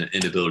violence, and an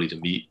inability to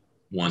meet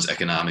one's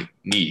economic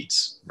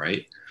needs,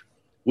 right?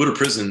 What do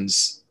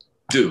prisons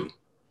do?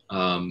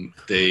 The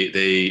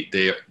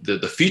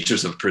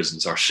features of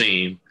prisons are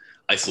shame,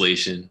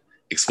 isolation,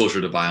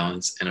 exposure to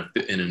violence, and an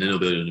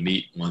inability to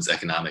meet one's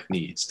economic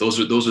needs.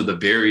 Those are the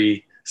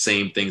very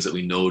same things that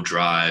we know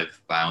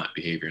drive violent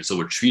behavior. And so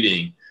we're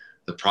treating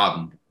the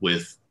problem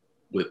with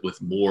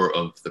more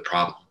of the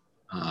problem.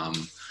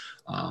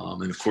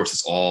 And of course,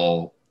 it's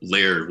all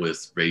layered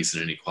with race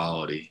and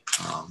inequality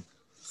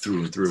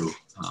through and through,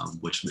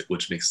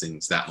 which makes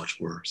things that much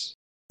worse.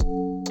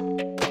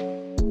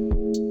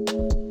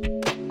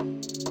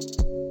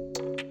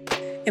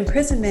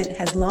 Imprisonment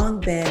has long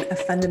been a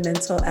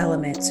fundamental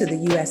element to the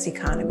U.S.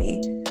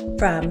 economy,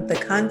 from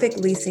the convict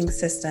leasing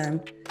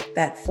system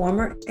that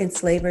former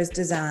enslavers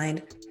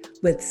designed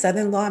with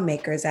Southern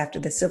lawmakers after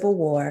the Civil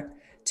War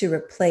to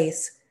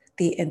replace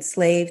the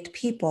enslaved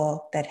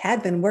people that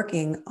had been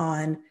working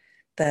on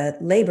the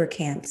labor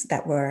camps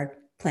that were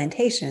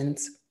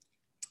plantations,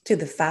 to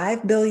the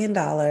 $5 billion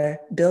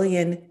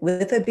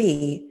with a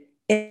B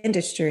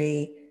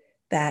industry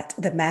that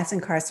the mass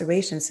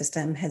incarceration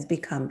system has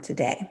become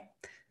today.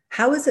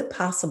 How is it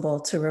possible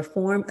to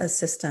reform a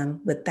system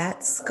with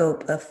that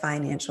scope of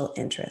financial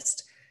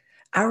interest?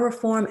 Our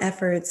reform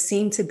efforts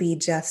seem to be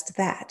just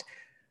that,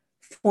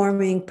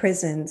 forming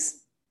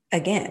prisons,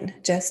 again,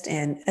 just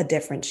in a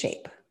different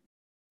shape.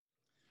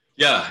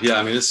 Yeah.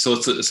 I mean,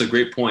 it's a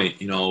great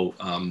point.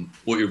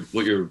 What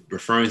you're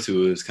referring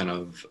to is kind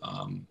of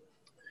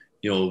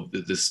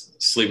this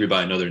slavery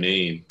by another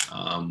name,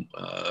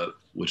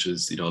 which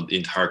is, the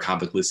entire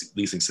convict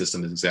leasing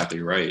system is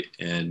exactly right.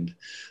 And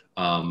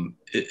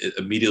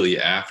immediately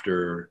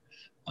after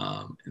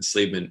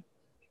enslavement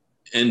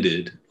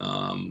ended,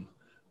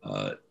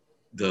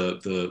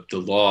 the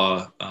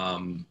law,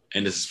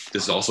 and this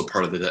is also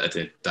part of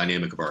the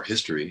dynamic of our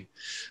history.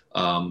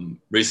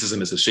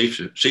 Racism is a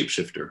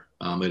shapeshifter.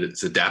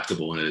 It's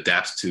adaptable, and it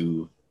adapts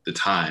to the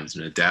times,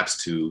 and it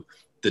adapts to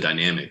the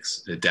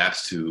dynamics. It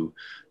adapts to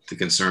the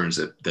concerns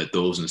that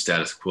those in the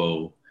status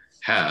quo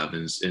have.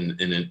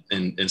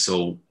 And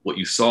so what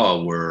you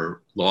saw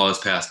were laws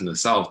passed in the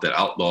South that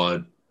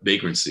outlawed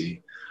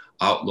vagrancy,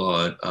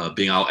 outlawed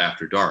being out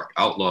after dark,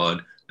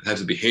 outlawed the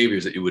types of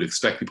behaviors that you would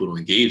expect people to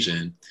engage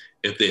in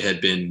if they had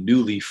been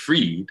newly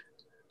freed,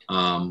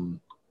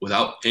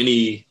 without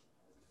any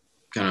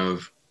kind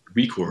of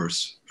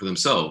recourse for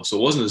themselves. So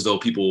it wasn't as though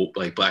people,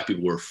 like Black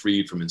people, were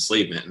freed from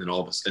enslavement and then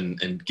all of a sudden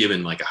and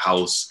given like a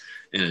house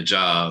and a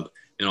job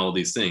and all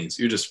these things.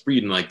 You're just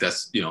freed, and like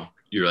that's,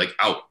 you're like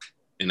out,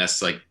 and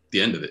that's like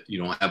the end of it. You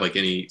don't have like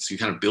any, so you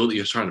kind of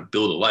you're trying to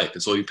build a life.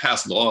 And so you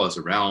pass laws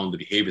around the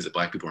behaviors that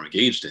Black people are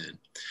engaged in.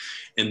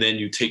 And then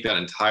you take that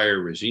entire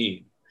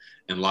regime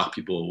and lock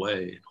people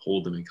away and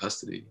hold them in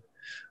custody,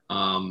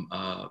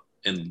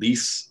 and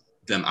lease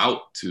them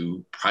out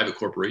to private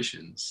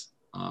corporations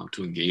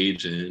to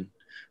engage in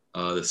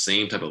the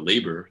same type of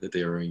labor that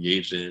they were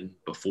engaged in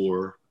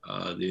before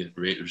the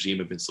regime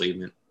of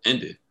enslavement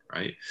ended,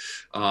 right?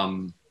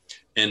 And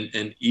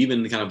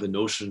even kind of the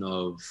notion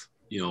of,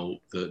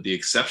 the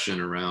exception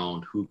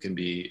around who can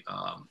be,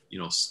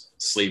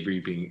 slavery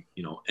being,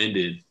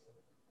 ended,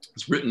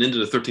 was written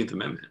into the 13th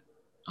Amendment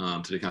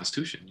to the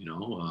Constitution,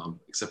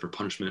 except for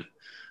punishment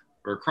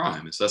for a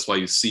crime. And so that's why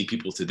you see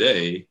people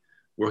today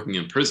working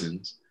in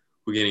prisons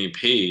who are getting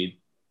paid,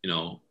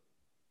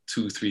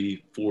 2,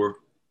 3, 4,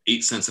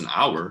 8 cents an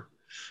hour,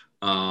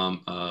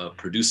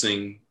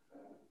 producing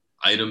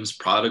items,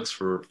 products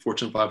for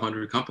Fortune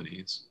 500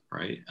 companies,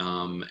 right?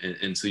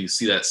 And so you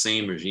see that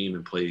same regime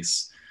in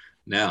place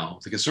now.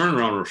 The concern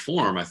around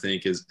reform, I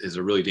think, is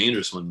a really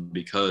dangerous one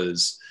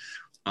because,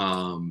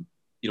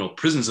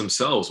 prisons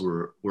themselves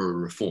were a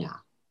reform.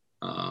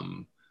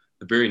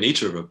 The very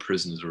nature of a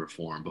prison is a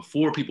reform.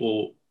 Before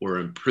people were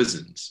in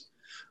prisons,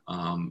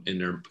 in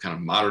their kind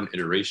of modern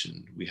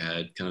iteration, we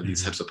had kind of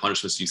these types of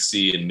punishments you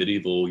see in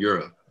medieval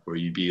Europe, where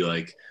you'd be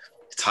like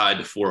tied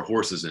to 4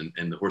 horses and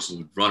the horses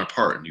would run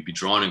apart and you'd be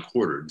drawn and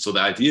quartered. And so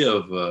the idea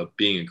of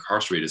being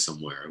incarcerated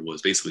somewhere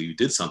was basically you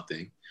did something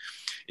and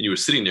you were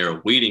sitting there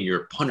awaiting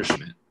your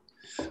punishment.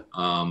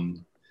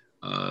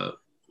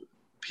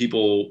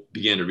 People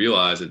began to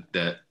realize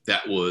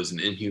that was an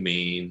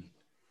inhumane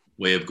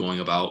way of going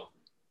about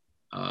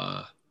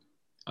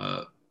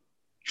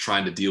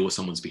trying to deal with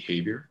someone's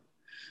behavior.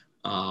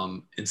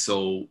 And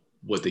so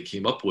what they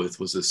came up with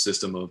was a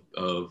system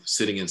of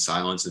sitting in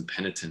silence and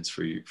penitence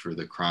for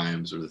the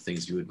crimes or the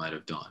things you might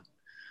have done.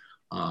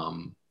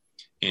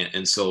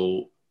 And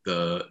so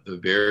the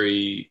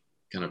very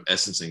kind of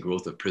essence and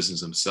growth of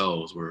prisons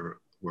themselves were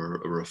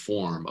a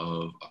reform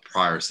of a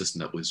prior system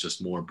that was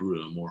just more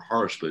brutal and more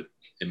harsh. But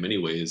in many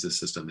ways, this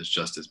system is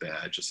just as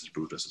bad, just as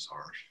brutal, just as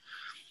harsh.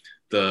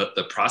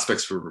 The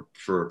prospects for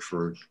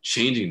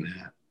changing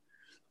that,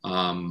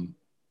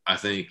 I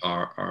think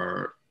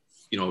are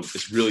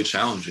it's really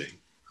challenging.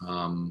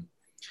 I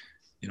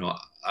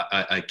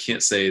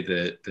can't say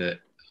that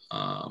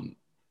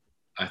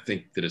I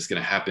think that it's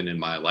going to happen in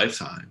my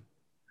lifetime.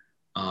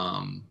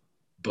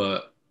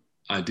 But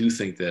I do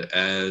think that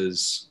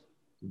as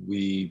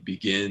we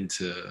begin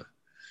to,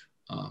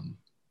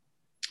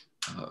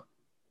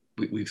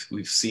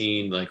 we've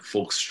seen like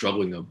folks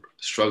struggling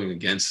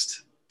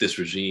against this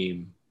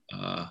regime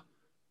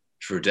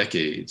for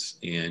decades,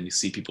 and you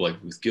see people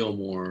like Ruth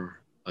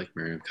Gilmore, like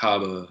Miriam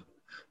Kaba,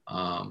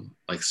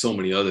 like so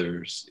many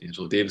others,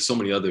 Angela Davis, so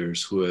many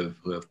others who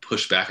have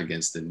pushed back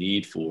against the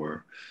need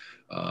for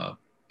a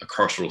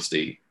carceral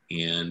state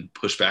and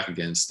pushed back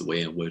against the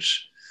way in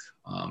which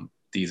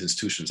these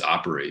institutions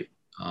operate,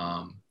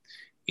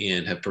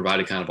 and have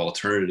provided kind of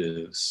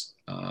alternatives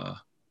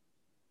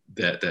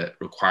that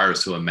require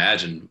us to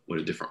imagine what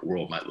a different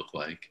world might look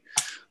like.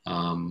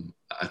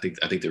 I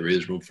think there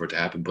is room for it to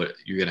happen, but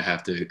you're going to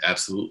have to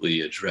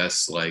absolutely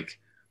address, like,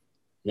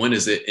 when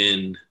is it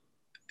in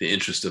the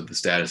interest of the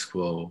status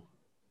quo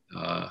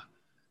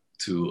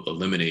to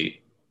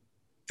eliminate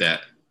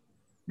that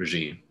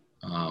regime?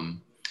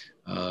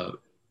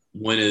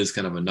 When is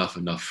kind of enough?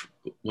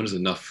 When is it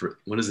enough for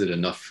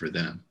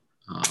them?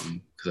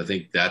 Because I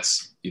think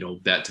that's,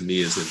 that to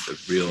me is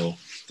the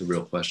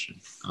real question.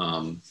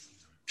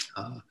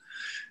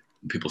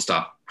 People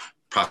stop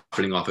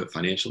profiting off it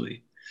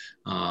financially.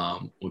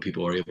 When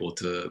people are able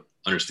to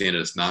understand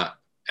that it's not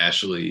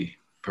actually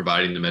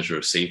providing the measure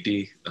of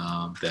safety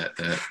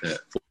that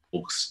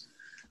folks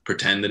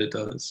pretend that it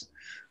does.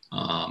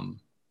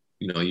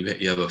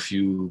 You have a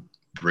few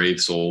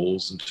brave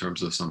souls in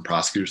terms of some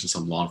prosecutors and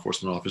some law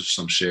enforcement officers,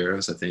 some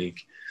sheriffs, I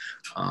think,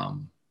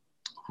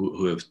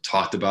 who have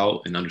talked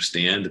about and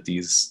understand that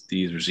these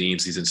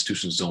regimes, these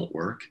institutions don't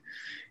work.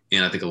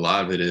 And I think a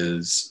lot of it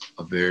is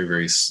a very,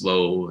 very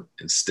slow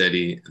and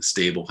steady and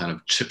stable kind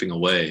of chipping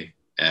away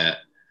at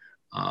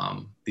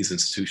these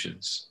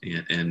institutions.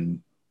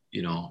 And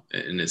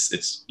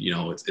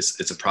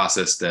it's a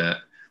process that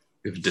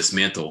we have to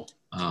dismantle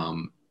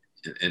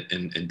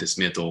and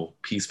dismantle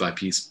piece by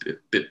piece,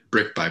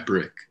 brick by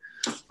brick,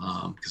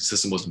 because the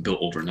system wasn't built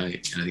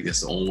overnight. And I think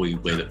that's the only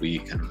way that we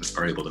kind of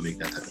are able to make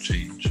that type of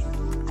change.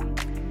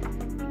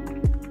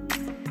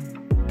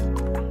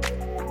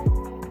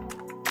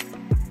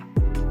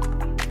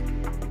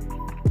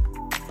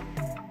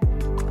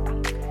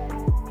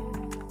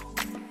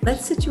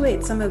 Let's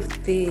situate some of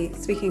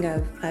speaking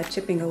of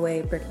chipping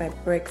away brick by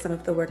brick, some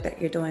of the work that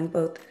you're doing,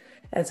 both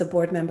as a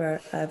board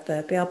member of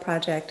the Bail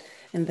Project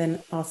and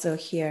then also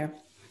here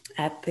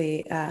at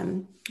the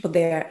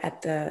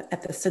at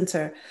the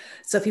center.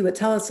 So if you would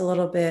tell us a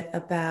little bit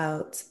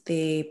about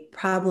the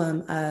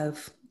problem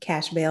of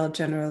cash bail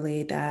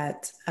generally,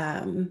 that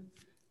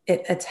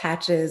it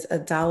attaches a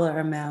dollar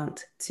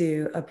amount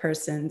to a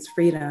person's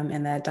freedom,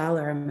 and that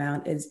dollar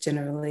amount is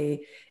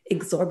generally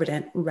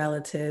exorbitant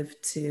relative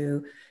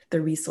to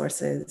the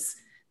resources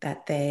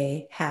that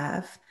they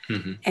have.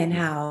 Mm-hmm. And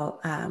how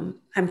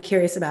I'm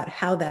curious about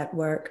how that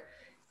work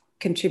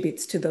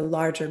contributes to the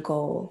larger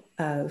goal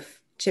of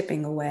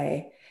chipping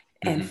away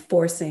and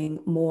forcing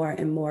more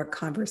and more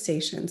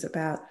conversations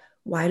about,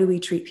 why do we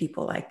treat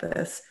people like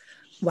this?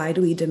 Why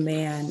do we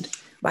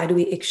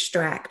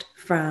extract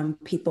from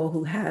people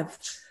who have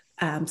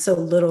so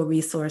little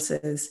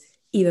resources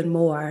even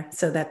more,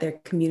 so that their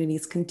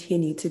communities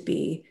continue to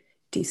be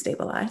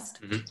destabilized?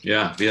 Mm-hmm.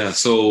 Yeah.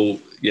 So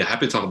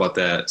happy to talk about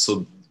that.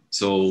 So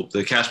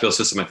the cash bail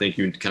system, I think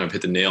you kind of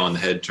hit the nail on the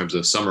head in terms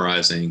of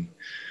summarizing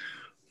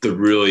the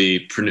really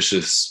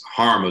pernicious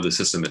harm of the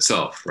system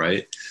itself,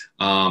 right?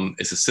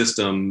 It's a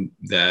system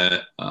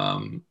that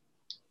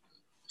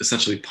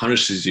essentially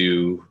punishes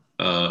you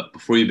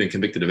before you've been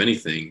convicted of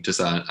anything,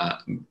 just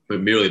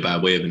merely by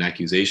way of an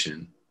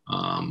accusation.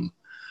 And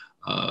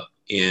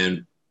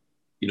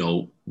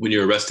when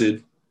you're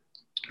arrested,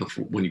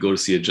 when you go to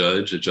see a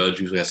judge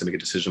usually has to make a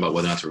decision about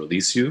whether or not to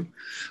release you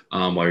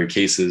while your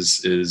case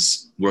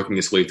is working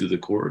its way through the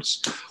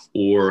courts,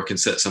 or can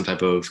set some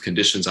type of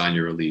conditions on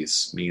your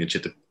release, meaning that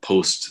you have to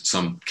post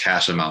some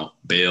cash amount,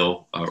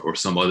 bail, or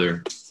some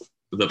other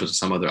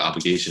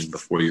obligation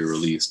before you're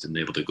released and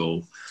able to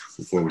go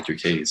forward with your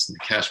case. And the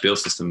cash bail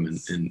system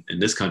in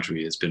this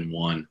country has been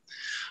one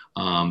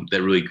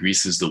that really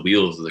greases the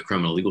wheels of the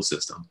criminal legal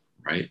system,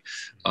 right?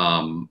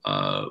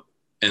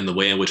 And the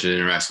way in which it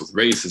interacts with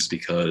race is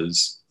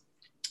because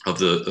of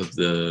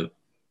the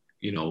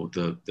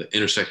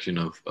intersection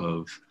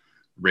of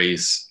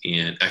race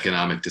and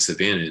economic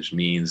disadvantage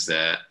means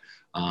that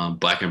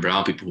Black and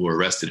brown people who are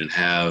arrested and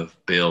have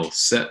bail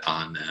set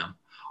on them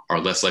are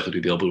less likely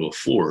to be able to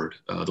afford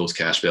those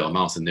cash bail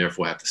amounts, and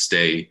therefore have to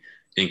stay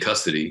in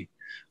custody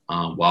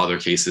while their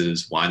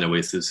cases wind their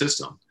way through the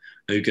system.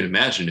 Now you can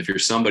imagine, if you're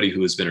somebody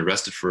who has been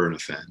arrested for an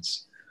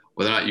offense,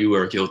 whether or not you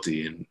are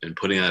guilty, and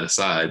putting that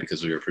aside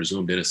because you're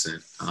presumed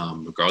innocent,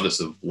 regardless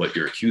of what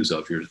you're accused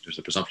of, there's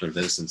a presumption of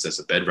innocence as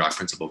a bedrock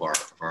principle of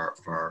our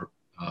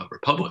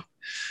republic.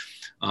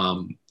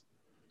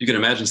 You can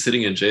imagine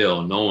sitting in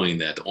jail knowing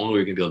that the only way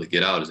you're going to be able to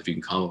get out is if you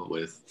can come up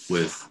with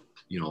a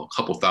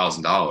couple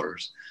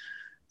 $1,000s.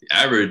 The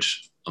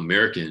average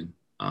American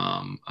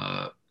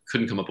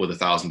couldn't come up with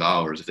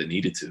 $1,000 if they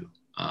needed to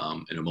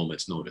in a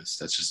moment's notice.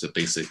 That's just a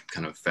basic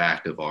kind of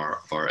fact of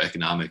our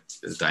economic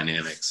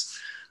dynamics.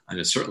 And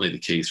it's certainly the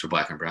case for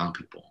Black and brown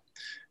people.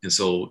 And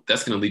so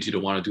that's going to lead you to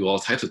want to do all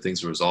types of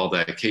things to resolve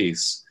that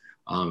case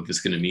if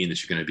it's going to mean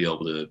that you're going to be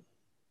able to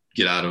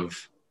get out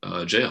of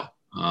jail.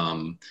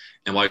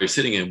 And while you're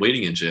sitting and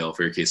waiting in jail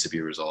for your case to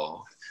be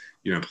resolved,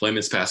 your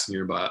employment's passing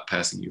you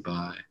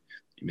by.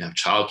 You may have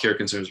childcare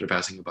concerns that are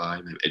passing you by.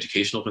 You may have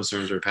educational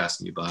concerns that are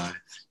passing you by.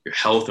 Your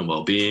health and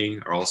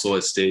well-being are also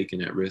at stake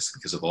and at risk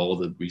because of all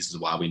the reasons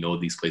why we know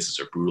these places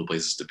are brutal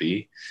places to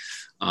be.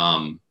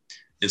 And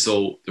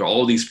so there are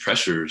all these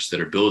pressures that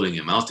are building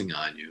and mounting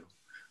on you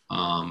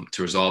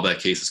to resolve that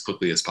case as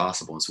quickly as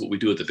possible. And so what we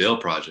do at the Bail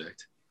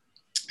Project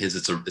is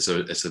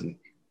it's a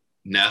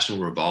national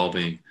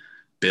revolving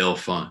bail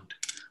fund.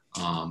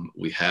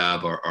 We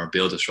have our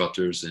bail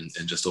disruptors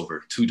in just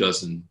over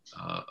 24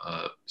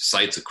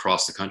 sites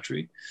across the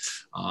country,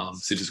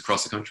 cities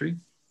across the country.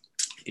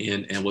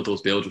 And what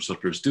those bail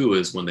disruptors do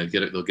is when they'll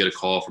get a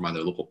call from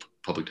either local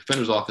public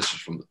defender's office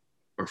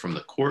or from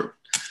the court,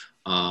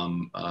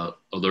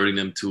 alerting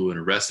them to an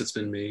arrest that's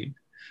been made.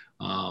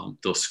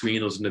 They'll screen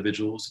those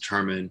individuals,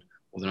 determine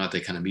whether or not they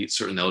kind of meet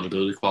certain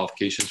eligibility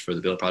qualifications for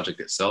the Bail Project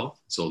itself.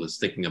 So there's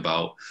thinking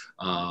about,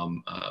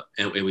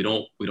 and we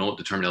don't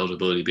determine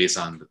eligibility based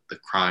on the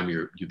crime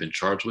you've been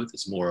charged with.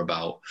 It's more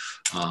about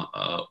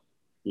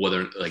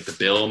whether, like, the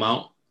bail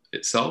amount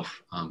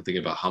itself, thinking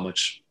about how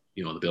much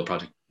the Bail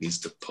Project needs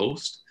to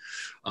post,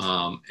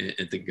 and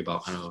thinking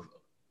about kind of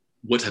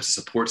what types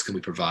of supports can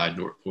we provide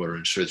in order to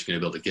ensure that you're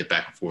going to be able to get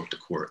back and forth to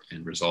court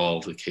and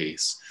resolve the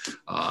case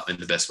in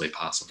the best way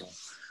possible.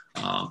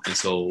 And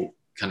so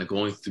kind of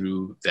going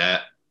through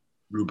that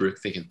rubric,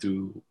 thinking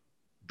through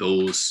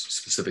those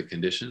specific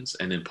conditions,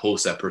 and then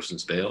post that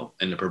person's bail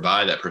and to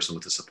provide that person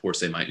with the supports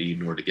they might need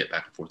in order to get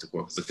back and forth to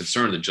court. Because the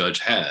concern the judge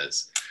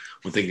has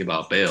when thinking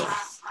about bail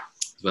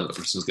is whether the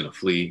person is going to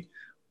flee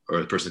or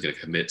the person is going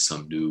to commit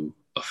some new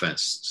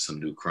offense, some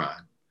new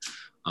crime.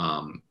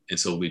 And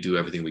so we do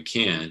everything we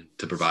can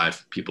to provide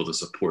people the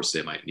supports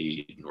they might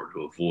need in order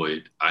to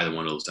avoid either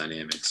one of those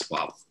dynamics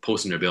while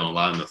posting their bail and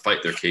allowing them to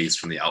fight their case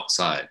from the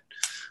outside,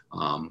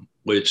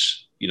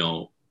 which, you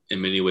know,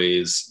 in many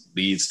ways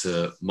leads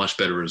to much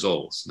better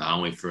results, not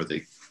only for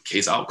the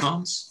case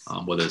outcomes,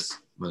 whether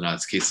or not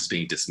the case is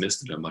being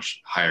dismissed at a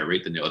much higher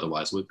rate than they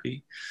otherwise would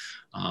be,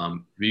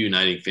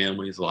 reuniting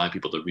families, allowing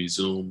people to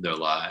resume their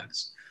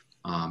lives,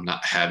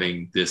 not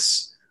having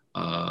this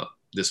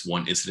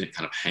one incident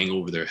kind of hang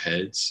over their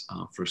heads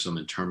for some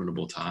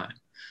interminable time.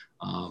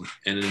 And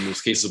in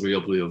those cases, we're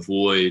able to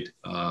avoid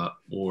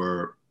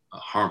more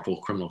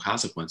harmful criminal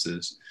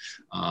consequences.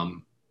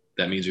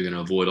 That means you're going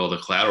to avoid all the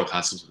collateral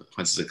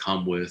consequences that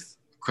come with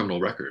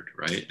criminal record,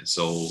 right? And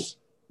so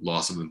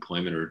loss of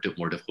employment or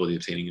more difficulty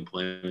obtaining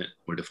employment,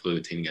 more difficulty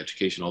obtaining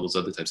education, all those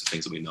other types of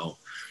things that we know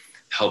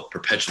help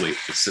perpetuate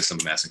the system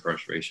of mass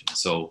incarceration.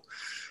 So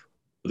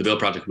what the Bail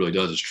Project really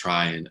does is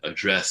try and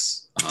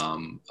address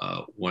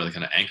one of the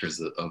kind of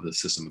anchors of the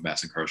system of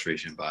mass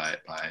incarceration by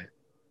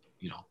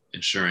you know,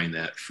 ensuring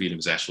that freedom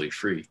is actually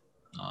free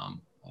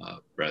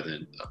rather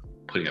than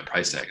putting a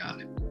price tag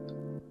on it.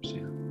 So,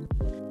 yeah.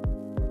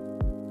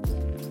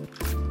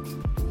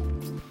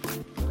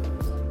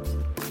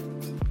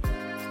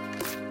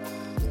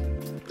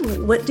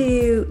 What do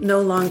you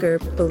no longer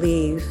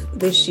believe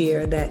this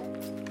year that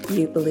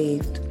you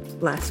believed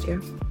last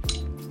year?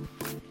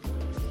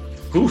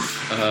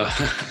 Oof,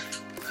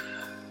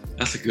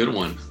 that's a good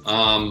one.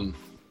 I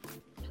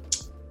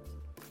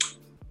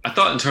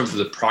thought in terms of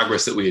the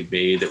progress that we had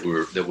made that we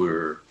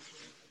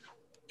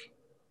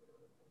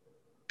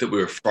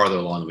were farther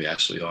along than we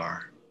actually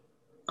are.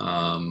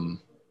 I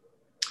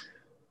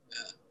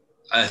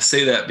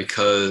say that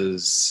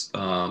because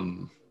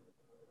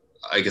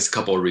I guess a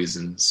couple of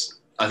reasons.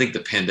 I think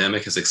the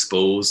pandemic has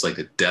exposed like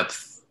the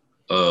depth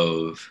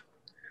of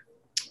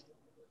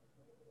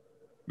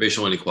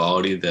racial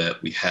inequality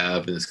that we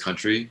have in this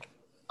country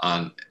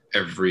on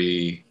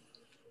every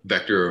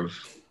vector of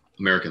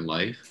American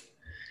life.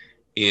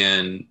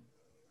 And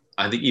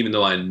I think even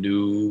though I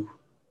knew,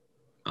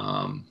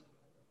 I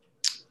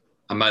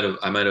might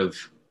have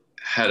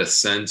had a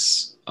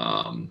sense,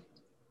 you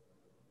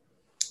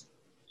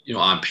know,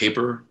 on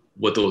paper,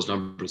 what those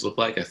numbers look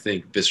like. I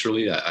think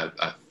viscerally,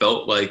 I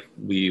felt like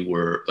we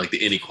were like the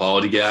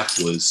inequality gap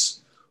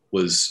was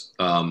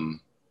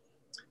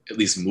at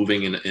least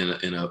moving in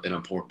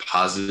a more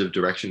positive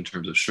direction in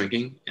terms of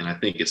shrinking. And I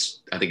think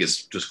it's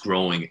just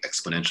growing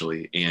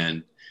exponentially,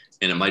 and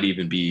it might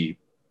even be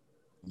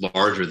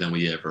larger than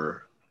we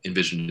ever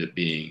envisioned it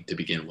being to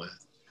begin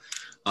with.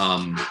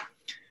 And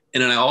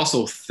then I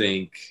also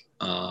think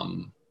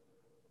or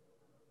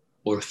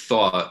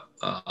thought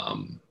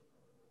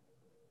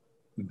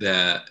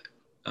that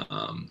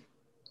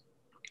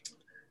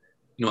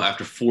you know,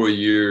 after 4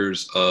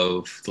 years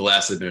of the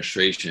last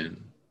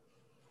administration,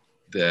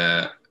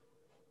 that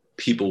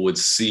people would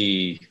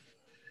see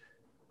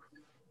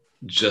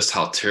just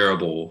how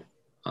terrible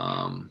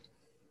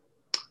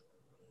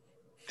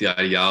the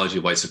ideology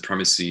of white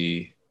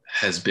supremacy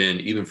has been,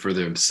 even for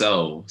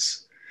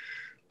themselves,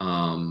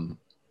 and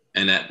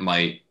that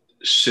might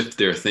shift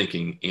their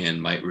thinking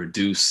and might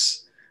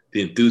reduce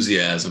the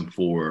enthusiasm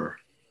for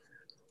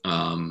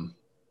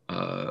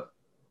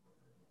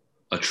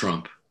a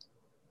Trump.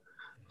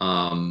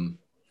 And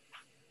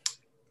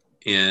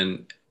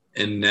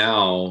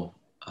now,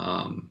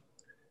 and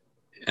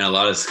a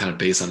lot of it's kind of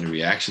based on the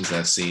reactions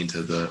I've seen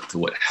to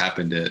what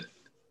happened at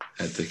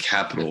the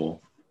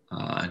Capitol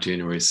on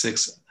January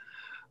 6th.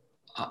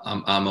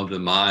 I'm of the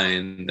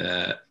mind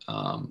that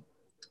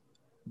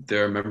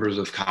there are members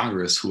of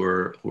Congress who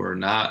are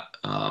not,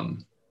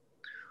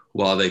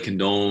 while they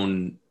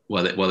condone,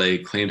 while they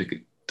claim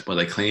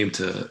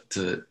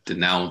to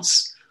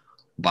denounce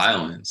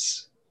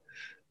violence,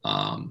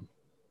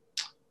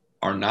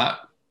 are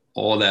not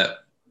all that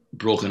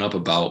broken up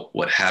about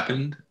what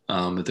happened,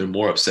 that they're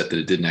more upset that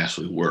it didn't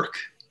actually work,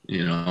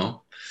 you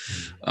know?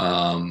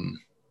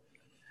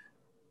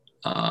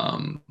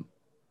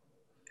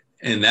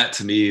 And that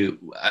to me,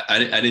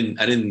 I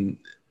didn't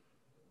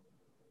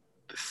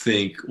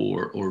think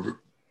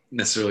or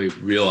necessarily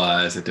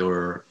realize that there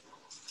were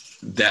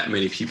that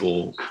many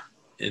people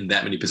in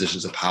that many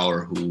positions of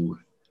power who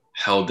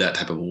held that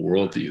type of a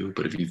worldview.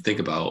 But if you think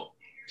about,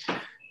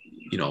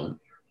 you know,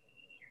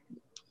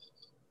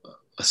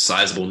 a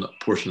sizable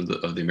portion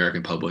of the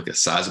American public, a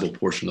sizable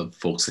portion of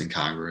folks in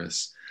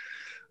Congress,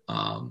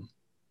 a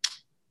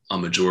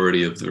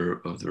majority of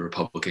the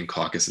Republican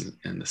caucus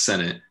in the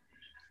Senate,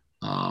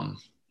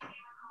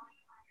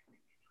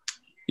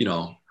 you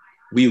know,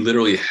 we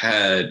literally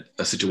had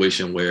a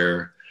situation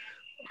where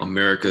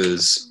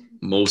America's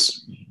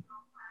most,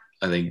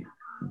 I think,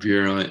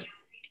 virulent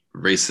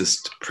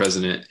racist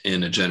president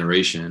in a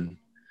generation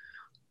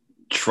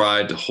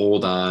tried to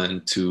hold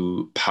on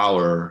to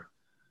power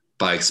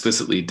by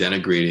explicitly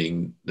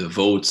denigrating the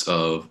votes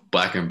of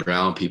Black and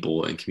brown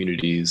people in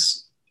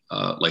communities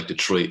like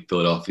Detroit,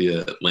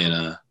 Philadelphia,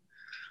 Atlanta,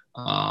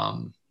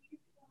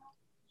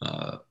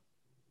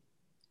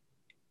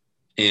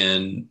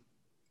 and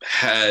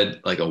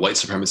had like a white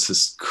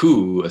supremacist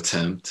coup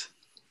attempt.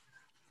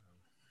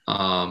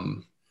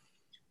 And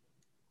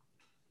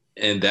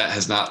that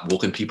has not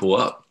woken people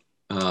up,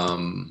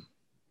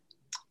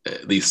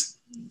 at least,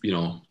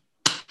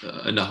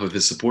 enough of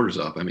his supporters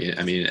up. I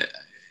mean,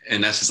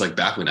 and that's just like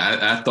baffling.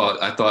 I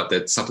thought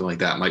that something like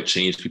that might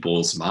change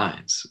people's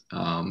minds,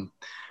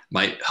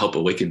 might help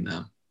awaken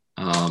them.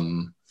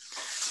 And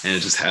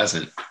it just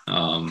hasn't.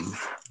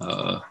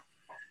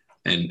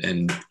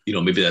 And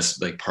maybe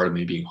that's like part of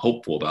me being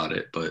hopeful about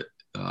it, but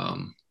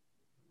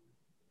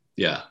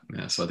yeah.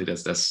 So I think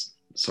that's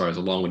sorry, it's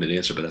a long-winded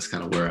answer, but that's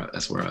kind of where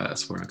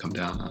I come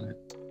down on it.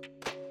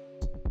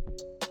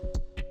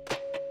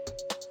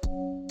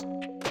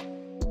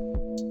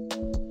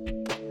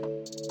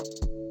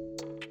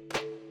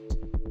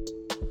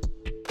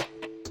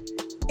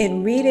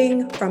 In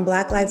reading From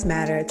Black Lives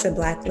Matter to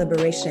Black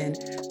Liberation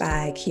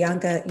by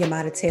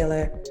Keeanga-Yamahtta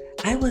Taylor,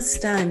 I was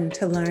stunned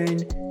to learn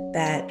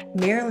that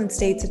Maryland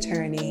State's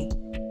Attorney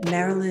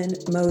Marilyn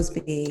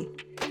Mosby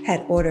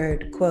had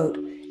ordered, quote,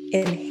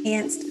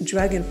 enhanced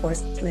drug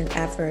enforcement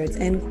efforts,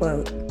 end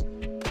quote,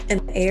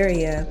 in the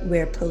area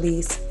where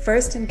police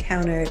first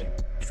encountered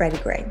Freddie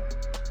Gray.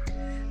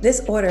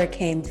 This order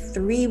came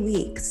 3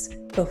 weeks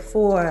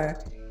before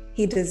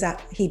he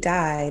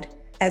died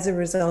as a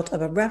result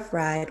of a rough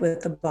ride with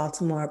the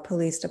Baltimore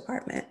Police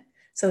Department.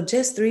 So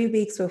just 3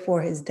 weeks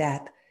before his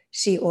death,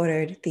 she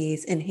ordered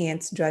these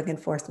enhanced drug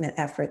enforcement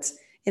efforts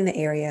in the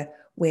area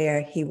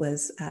where he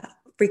was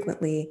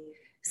frequently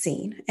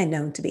seen and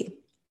known to be.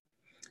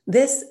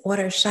 This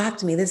order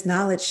shocked me, this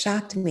knowledge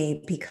shocked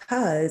me,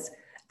 because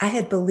I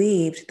had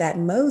believed that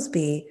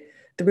Mosby,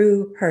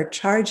 through her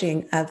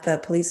charging of the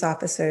police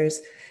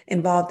officers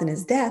involved in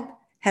his death,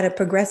 had a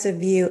progressive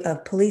view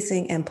of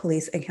policing and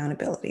police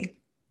accountability.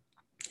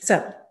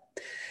 So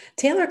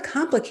Taylor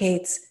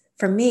complicates,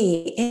 for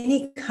me,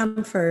 any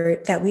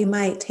comfort that we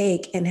might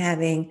take in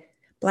having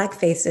Black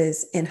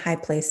faces in high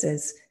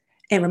places,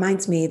 and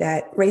reminds me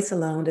that race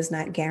alone does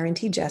not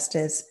guarantee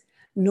justice,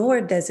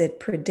 nor does it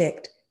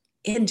predict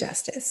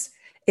injustice.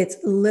 It's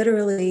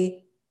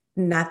literally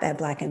not that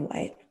black and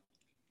white.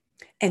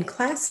 And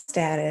class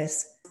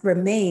status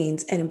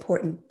remains an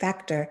important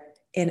factor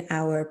in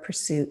our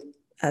pursuit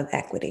of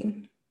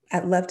equity.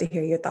 I'd love to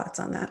hear your thoughts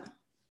on that.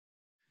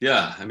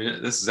 Yeah, I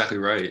mean, that's exactly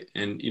right.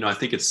 And, I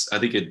think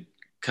it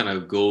kind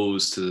of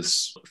goes to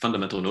this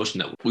fundamental notion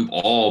that we've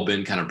all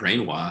been kind of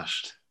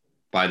brainwashed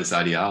by this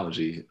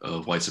ideology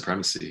of white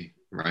supremacy,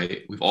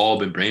 right? We've all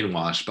been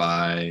brainwashed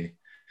by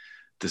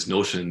this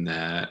notion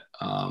that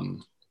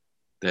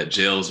that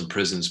jails and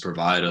prisons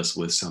provide us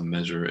with some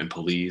measure, and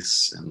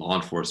police and law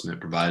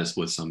enforcement provide us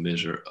with some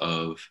measure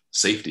of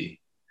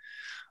safety.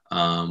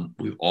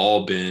 We've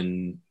all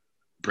been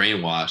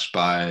brainwashed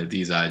by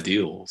these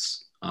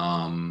ideals.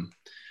 And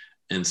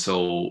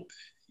so,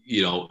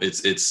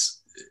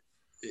 it's,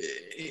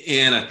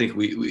 and I think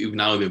we've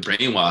not only been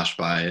brainwashed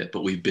by it,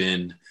 but we've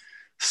been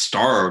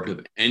starved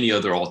of any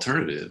other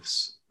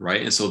alternatives,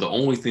 right? And so the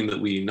only thing that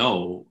we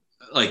know,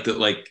 I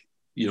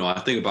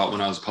think about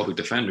when I was a public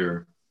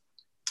defender,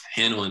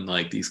 handling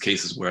like these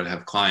cases where I'd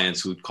have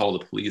clients who'd call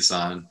the police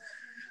on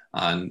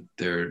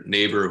their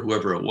neighbor,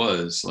 whoever it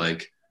was.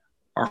 Like,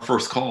 our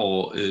first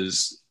call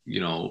is,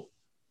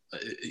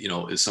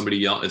 is somebody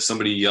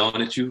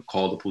yelling at you?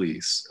 Call the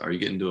police. Are you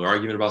getting into an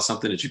argument about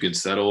something that you can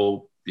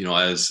settle,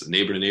 as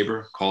neighbor to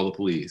neighbor? Call the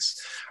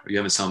police. Are you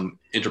having some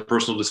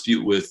interpersonal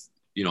dispute with,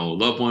 a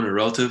loved one or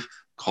relative?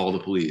 Call the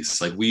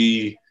police. Like,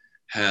 we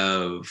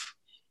have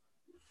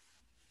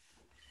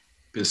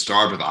been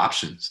starved of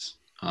options.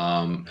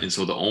 And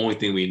so the only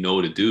thing we know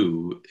to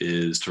do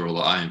is to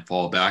rely and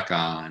fall back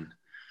on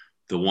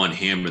the one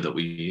hammer that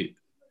we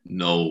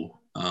know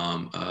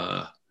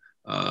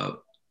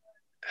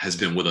has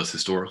been with us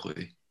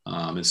historically.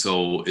 And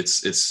so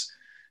it's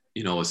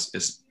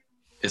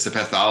a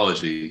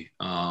pathology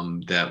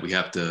that we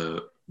have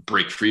to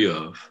break free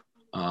of,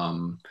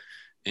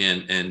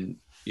 and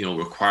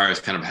requires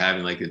kind of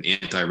having like an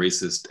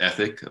anti-racist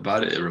ethic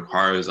about it. It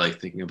requires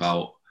like thinking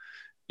about,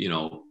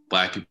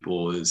 Black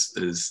people is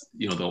I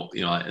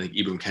think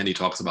Ibram Kendi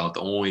talks about the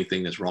only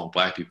thing that's wrong with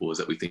Black people is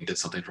that we think that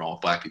something's wrong with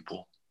Black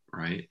people,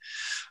 right?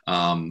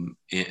 And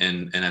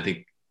I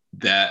think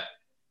that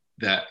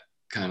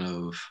kind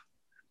of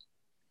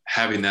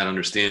having that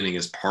understanding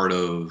as part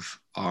of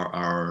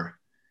our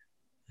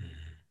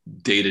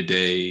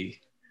day-to-day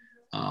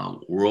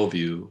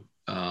worldview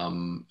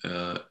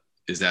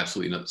is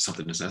absolutely not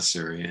something that's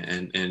necessary.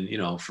 And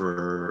I've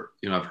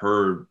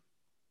heard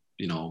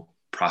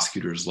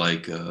prosecutors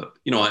like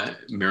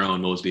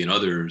Marilyn Mosby and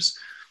others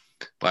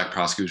Black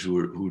prosecutors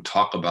who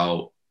talk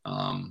about,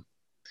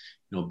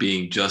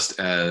 being just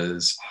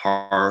as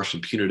harsh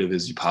and punitive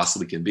as you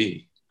possibly can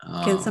be.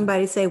 Can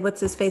somebody say,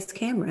 what's his face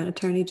Cameron,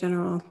 Attorney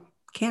General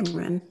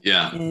Cameron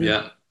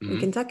in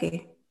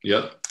Kentucky?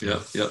 Yep,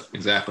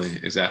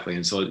 exactly.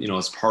 And so,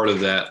 it's part of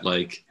that,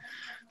 like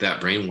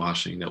that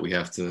brainwashing that we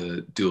have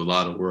to do a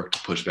lot of work to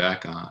push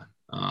back on.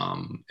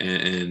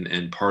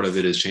 And part of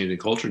it is changing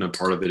culture, and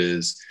part of it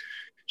is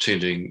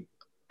changing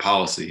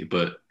policy.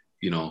 But,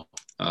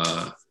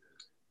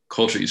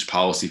 culture eats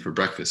policy for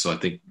breakfast. So I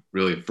think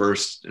really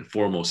first and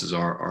foremost is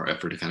our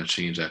effort to kind of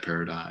change that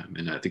paradigm.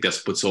 And I think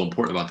that's what's so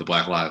important about the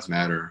Black Lives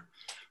Matter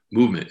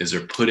movement, is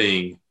they're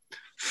putting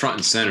front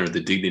and center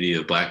the dignity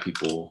of Black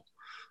people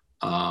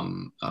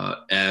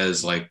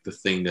as like the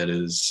thing that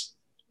is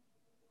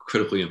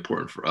critically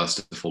important for us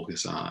to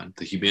focus on.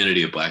 The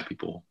humanity of Black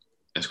people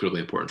is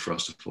critically important for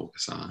us to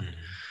focus on.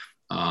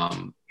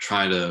 Mm-hmm.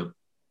 Trying to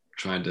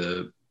kind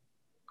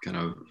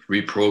of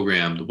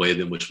reprogram the way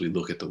in which we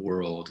look at the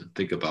world and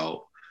think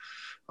about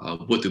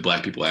what do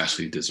Black people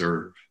actually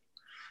deserve,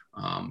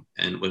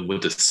 and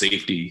what does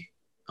safety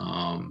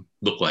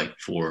look like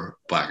for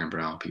Black and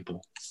brown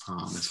people.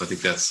 And so I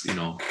think that's,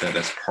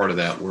 that's part of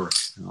that work.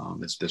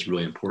 That's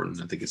really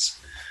important. I think it's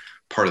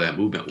part of that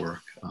movement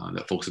work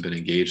that folks have been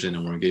engaged in,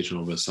 and we're engaged in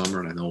over the summer,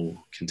 and I know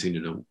we'll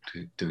continue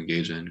to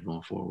engage in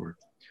going forward.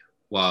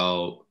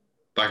 While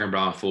Black and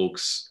brown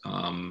folks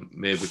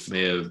may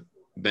have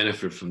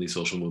benefited from these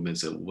social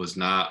movements, it was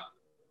not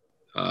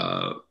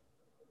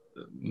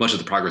much of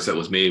the progress that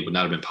was made would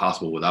not have been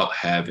possible without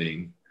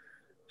having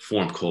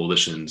formed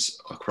coalitions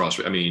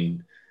across. I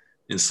mean,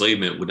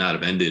 enslavement would not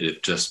have ended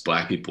if just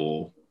Black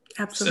people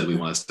said we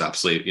want to stop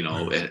slavery.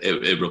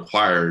 It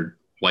required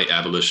white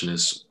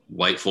abolitionists,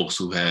 white folks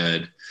who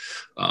had,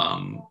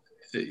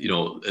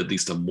 at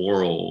least a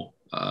moral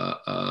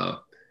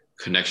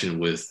connection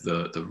with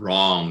the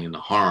wrong and the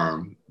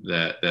harm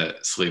that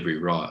slavery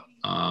wrought.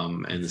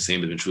 And the same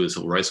has been true of the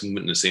civil rights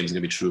movement, and the same is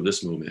going to be true of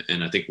this movement.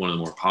 And I think one of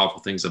the more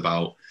powerful things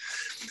about,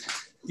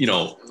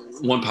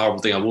 one powerful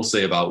thing I will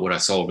say about what I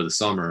saw over the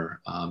summer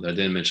that I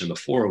didn't mention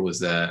before was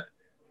that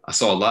I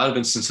saw a lot of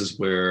instances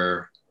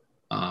where,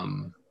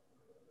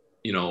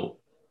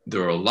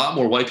 there were a lot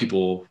more white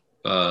people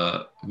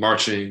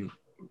marching,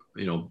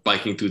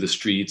 biking through the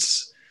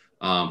streets,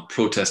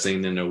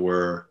 protesting than there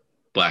were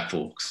Black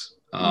folks.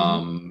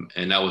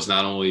 And that was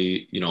not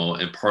only,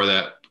 and part of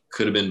that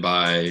could have been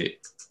by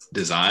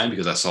design,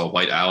 because I saw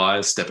white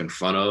allies step in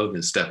front of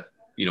and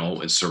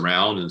and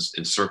surround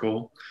and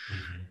circle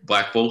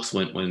Black folks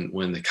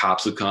when the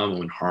cops would come, and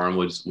when harm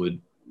was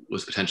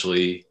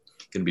potentially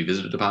going to be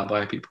visited upon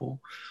Black people.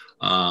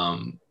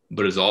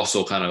 But it's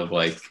also kind of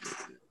like,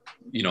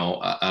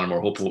 on a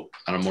more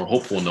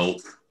hopeful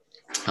note,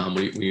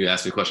 when you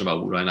asked me a question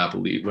about what I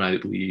believe now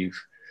that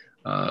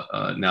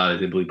I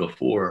didn't believe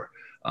before,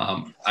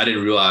 I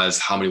didn't realize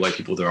how many white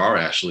people there are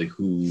actually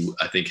who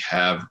I think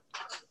have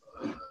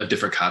a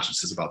different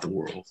consciousness about the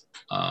world.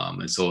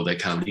 And so that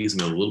kind of leaves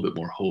me a little bit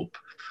more hope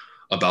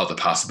about the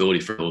possibility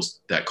for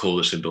that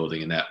coalition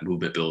building and that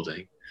movement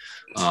building.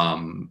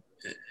 And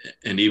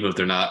even if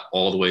they're not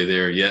all the way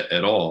there yet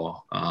at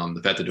all,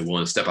 the fact that they're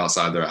willing to step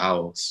outside their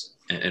house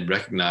and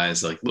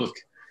recognize, like, look,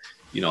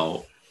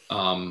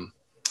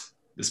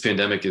 this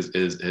pandemic is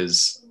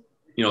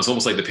it's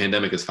almost like the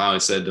pandemic has finally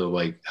said to,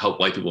 like, help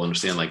white people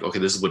understand, like, okay,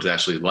 this is what it's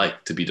actually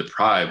like to be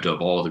deprived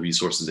of all the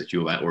resources that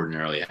you might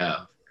ordinarily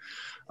have.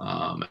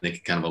 And they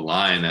can kind of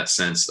align that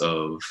sense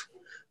of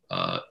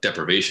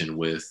deprivation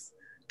with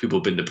people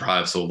who've been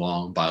deprived so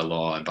long by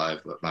law and by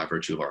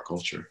virtue of our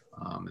culture.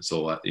 And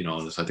so, I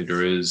think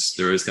there is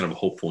kind of a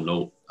hopeful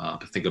note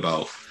to think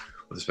about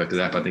with respect to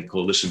that. But I think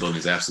coalition building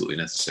is absolutely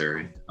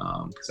necessary,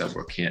 because that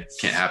work can't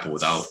happen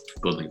without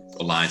building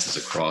alliances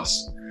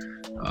across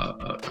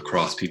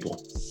people,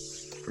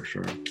 for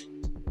sure.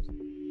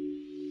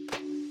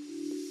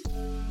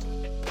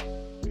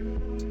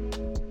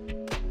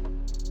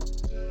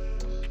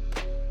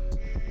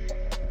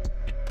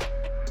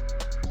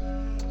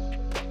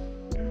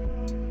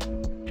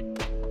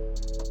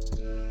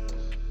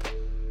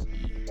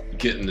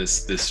 Get in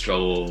this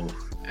struggle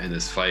and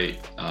this fight,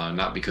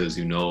 not because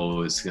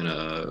it's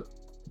gonna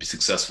be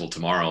successful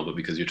tomorrow, but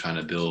because you're trying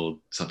to build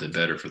something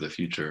better for the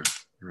future,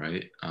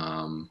 right?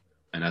 And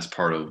that's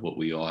part of what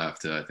we all have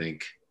to, I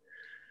think,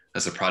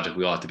 that's a project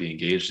we all have to be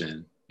engaged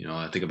in.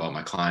 I think about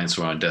my clients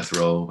who are on death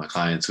row, my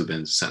clients who've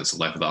been sentenced to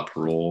life without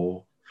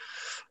parole.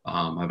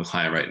 I have a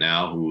client right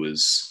now who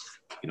was,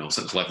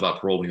 sentenced to life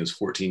without parole when he was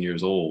 14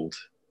 years old,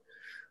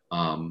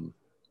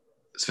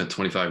 spent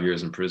 25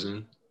 years in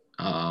prison,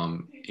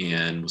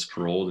 and was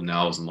paroled, and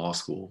now is in law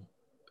school.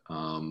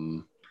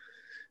 And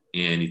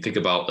you think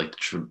about, like,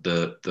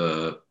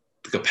 the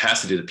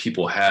capacity that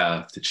people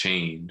have to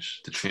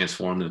change, to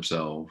transform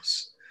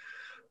themselves.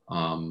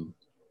 And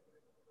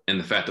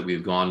the fact that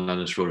we've gone down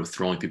this road of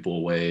throwing people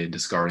away,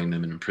 discarding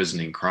them, and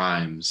imprisoning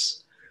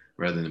crimes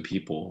rather than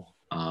people.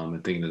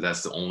 And thinking that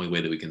that's the only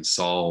way that we can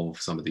solve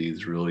some of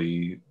these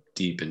really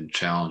deep and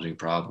challenging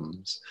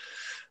problems.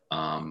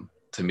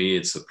 to me,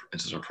 it's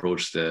an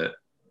approach that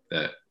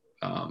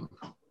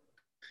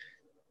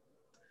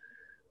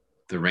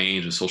the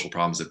range of social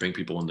problems that bring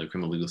people in the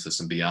criminal legal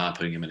system beyond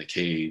putting them in a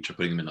cage or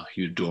putting them in a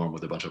huge dorm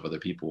with a bunch of other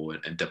people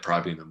and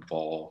depriving them of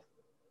all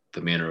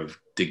the manner of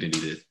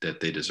dignity that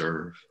they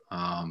deserve.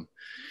 And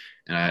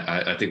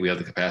I think we have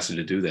the capacity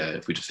to do that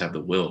if we just have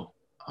the will.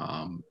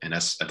 And I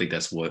think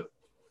that's what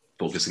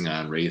focusing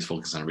on race,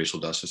 focusing on racial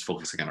justice,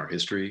 focusing on our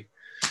history,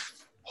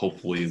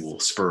 hopefully will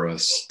spur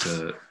us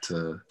to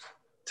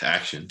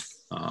action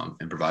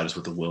and provide us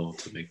with the will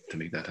to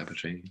make that type of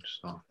change.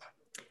 So.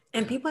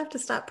 And people have to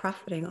stop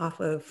profiting off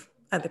of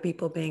other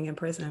people being in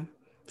prison.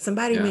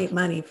 Somebody made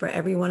money for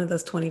every one of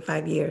those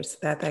 25 years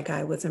that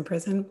guy was in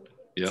prison.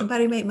 Yep.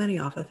 Somebody made money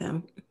off of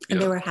him,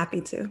 and they were happy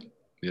to.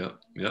 Yeah,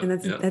 and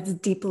that's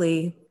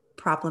deeply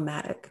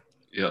problematic.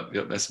 Yeah,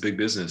 that's big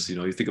business.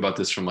 You think about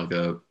this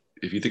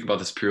if you think about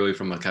this purely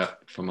from a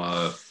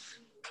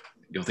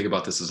think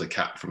about this as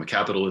from a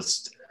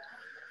capitalist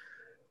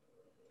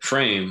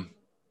frame.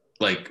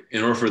 Like,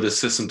 in order for this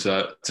system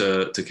to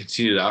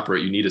continue to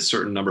operate, you need a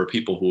certain number of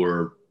people who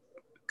are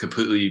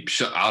completely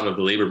shut out of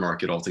the labor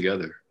market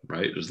altogether,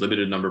 right? There's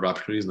limited number of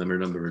opportunities,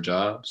 limited number of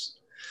jobs,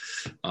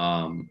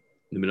 limited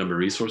number of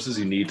resources.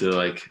 You need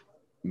to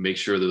make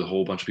sure there's a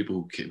whole bunch of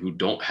people who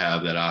don't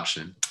have that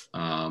option.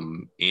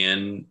 And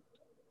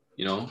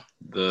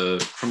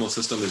the criminal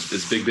system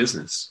is big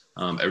business.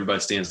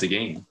 Everybody stands to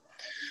gain.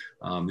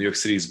 New York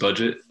City's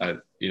budget, I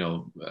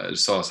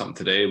saw something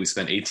today. We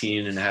spent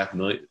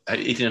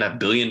 $18.5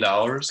 billion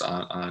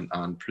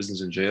on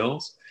prisons and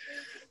jails,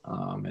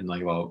 and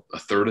about a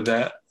third of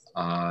that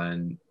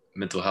on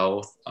mental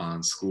health,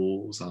 on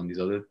schools, on these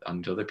other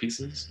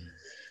pieces.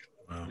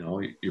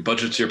 Wow. Your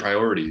budget's your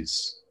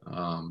priorities,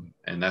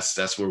 and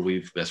that's where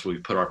we've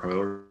put our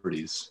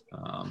priorities,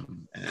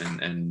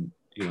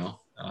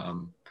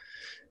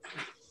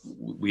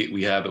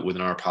 we have it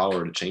within our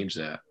power to change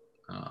that.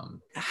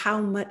 How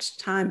much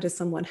time does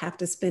someone have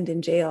to spend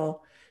in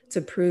jail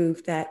to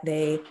prove that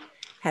they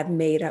have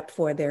made up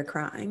for their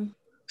crime?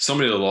 So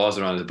many of the laws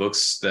around the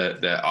books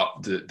that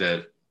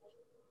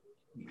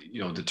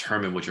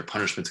determine what your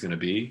punishment's going to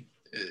be.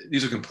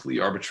 These are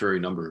completely arbitrary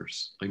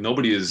numbers.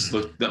 Nobody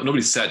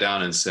sat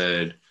down and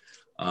said,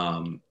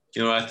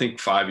 I think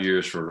 5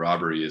 years for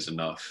robbery is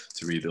enough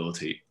to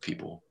rehabilitate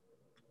people.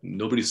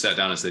 Nobody sat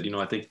down and said,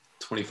 I think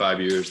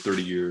 25 years,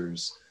 30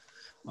 years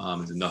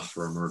is enough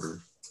for a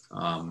murder.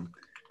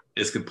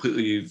 It's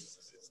completely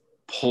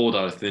pulled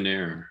out of thin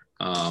air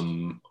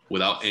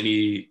without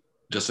any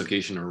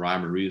justification or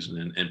rhyme or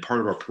reason. And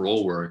part of our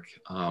parole work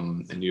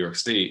in New York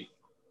State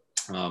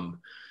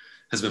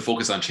has been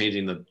focused on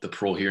changing the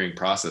parole hearing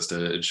process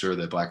to ensure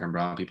that Black and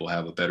brown people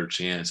have a better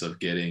chance of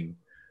getting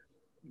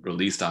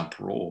released on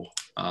parole.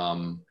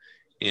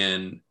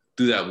 And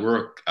through that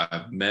work,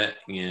 I've met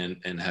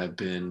and have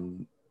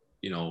been,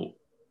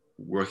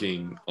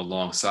 working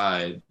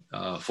alongside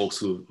folks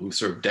who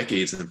served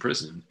decades in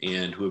prison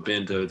and who have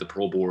been to the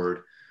parole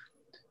board,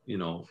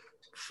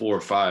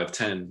 4, 5,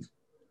 10,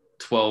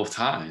 12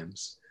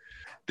 times.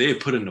 They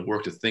have put in the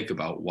work to think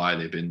about why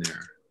they've been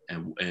there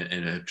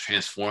and have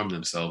transformed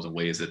themselves in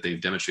ways that they've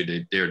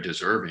demonstrated they're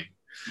deserving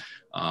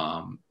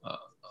of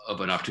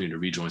an opportunity to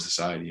rejoin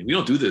society. And we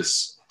don't do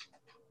this,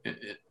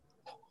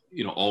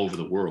 all over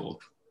the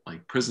world.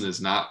 Prison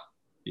is not,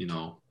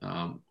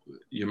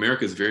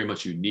 America is very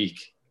much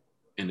unique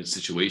in its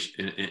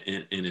situation,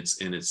 in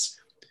its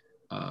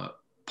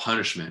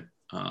punishment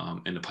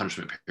and the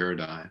punishment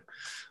paradigm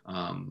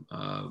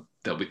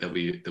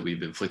that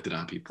we've inflicted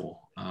on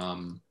people,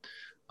 and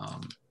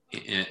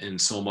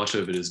so much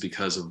of it is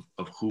because of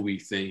who we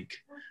think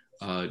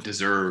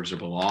deserves or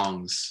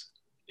belongs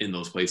in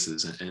those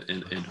places,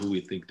 and who we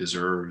think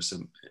deserves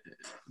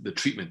the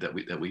treatment that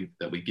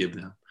we give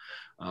them,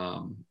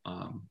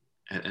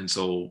 and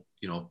so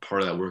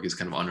part of that work is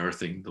kind of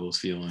unearthing those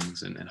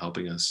feelings and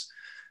helping us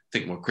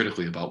think more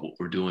critically about what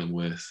we're doing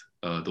with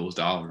those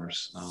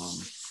dollars.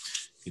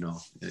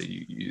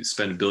 You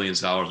spend billions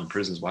of dollars in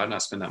prisons. Why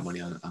not spend that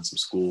money on some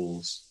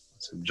schools,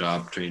 some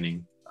job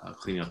training,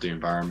 cleaning up the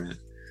environment,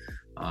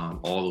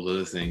 all those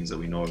other things that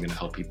we know are going to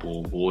help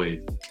people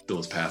avoid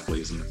those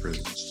pathways in the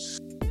prisons.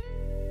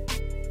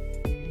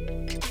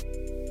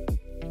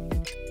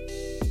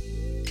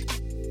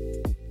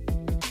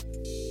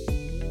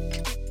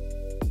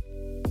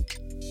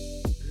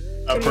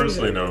 I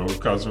personally know,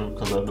 because I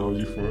know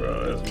you for,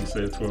 as we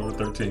said, 12 or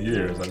 13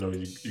 years. I know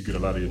you get a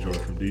lot of your joy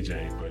from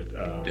DJing, but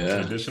in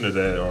addition to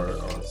that, or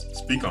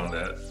speak on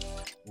that,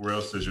 where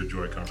else does your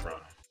joy come from?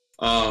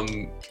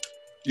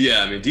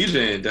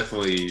 DJing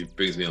definitely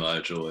brings me a lot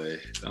of joy.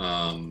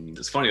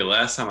 It's funny, the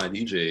last time I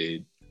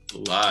DJed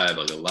live,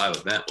 a live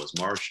event, was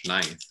March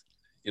 9th.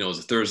 It was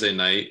a Thursday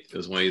night. It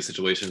was one of these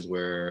situations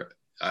where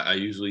I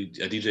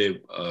DJ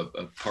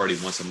a party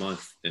once a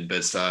month in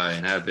Bed-Stuy,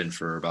 and have been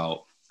for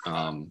about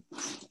 5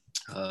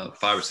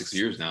 or 6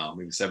 years now,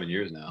 maybe 7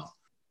 years now.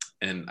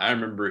 And I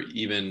remember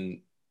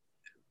even,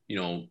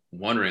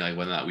 wondering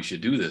whether or not we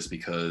should do this,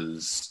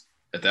 because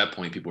at that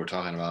point people were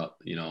talking about,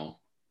 the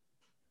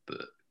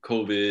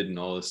COVID and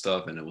all this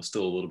stuff, and it was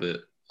still a little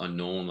bit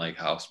unknown, like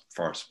how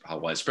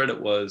widespread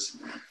it was.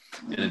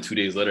 And then 2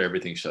 days later,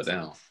 everything shut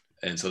down.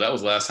 And so that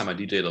was the last time I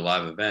DJ'd a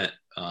live event.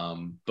 I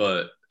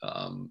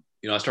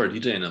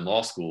started DJing in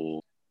law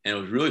school, and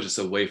it was really just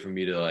a way for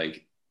me to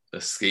like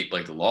escape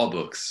like the law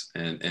books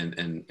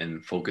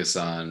and focus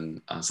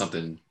on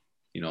something,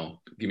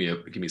 give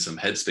me some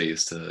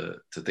headspace to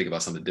think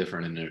about something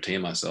different and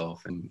entertain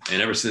myself. And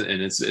ever since,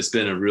 and it's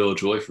been a real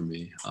joy for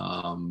me.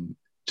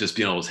 Just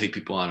being able to take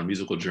people on a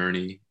musical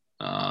journey,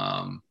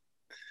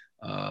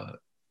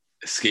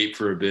 escape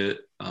for a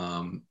bit.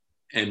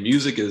 And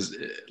music is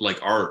like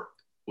art,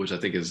 which I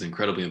think is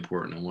incredibly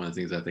important. And one of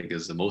the things I think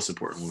is the most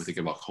important when we think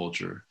about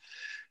culture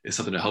is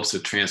something that helps to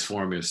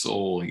transform your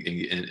soul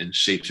and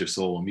shapes your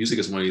soul. And music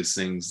is one of these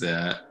things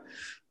that,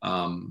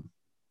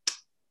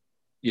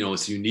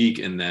 it's unique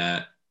in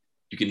that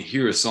you can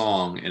hear a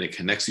song and it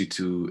connects you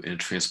to and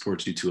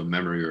transports you to a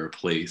memory or a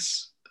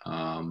place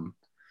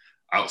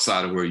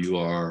outside of where you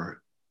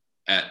are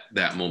at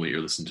that moment you're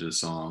listening to the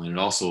song. And it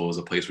also is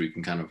a place where you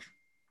can kind of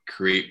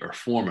create or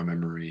form a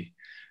memory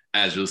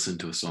as you listen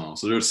to a song.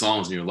 So there are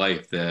songs in your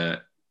life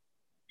that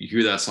you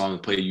hear that song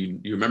play, you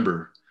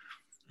remember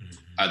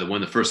either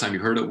when the first time you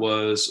heard it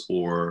was,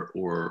 or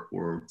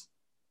the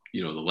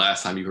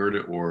last time you heard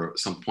it, or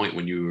some point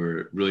when you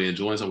were really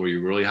enjoying something, where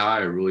you're really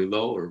high or really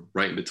low or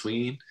right in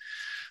between.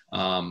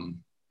 And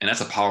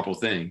that's a powerful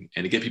thing.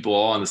 And to get people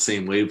all on the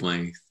same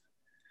wavelength,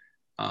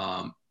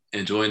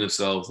 enjoying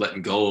themselves,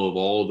 letting go of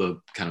all the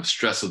kind of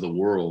stress of the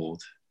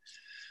world,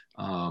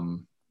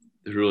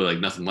 there's really like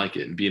nothing like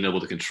it. And being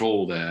able to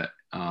control that,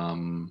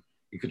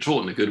 you control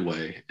it in a good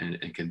way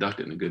and conduct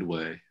it in a good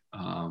way,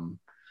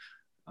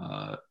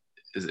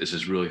 it's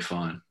just really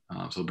fun.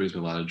 So it brings me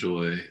a lot of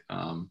joy.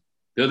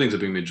 The other things that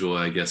bring me joy,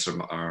 I guess,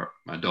 are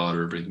my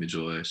daughter brings me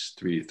joy. She's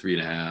three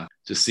and a half.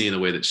 Just seeing the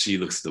way that she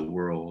looks at the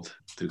world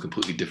through a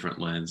completely different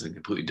lens and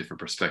completely different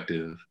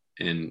perspective,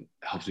 and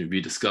helps me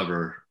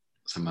rediscover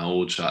some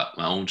of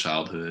my own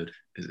childhood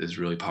is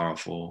really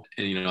powerful.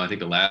 And, I think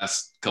the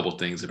last couple of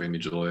things that bring me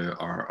joy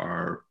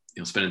are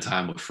spending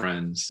time with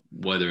friends,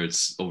 whether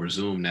it's over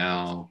Zoom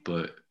now,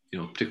 but,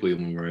 particularly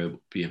when we're able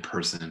to be in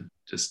person,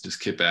 just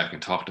kick back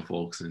and talk to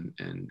folks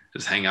and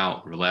just hang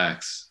out,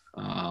 relax,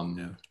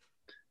 and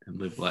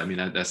live life. I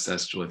mean,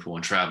 that's joyful.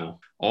 And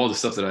travel. All the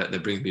stuff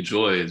that brings me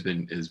joy has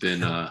been has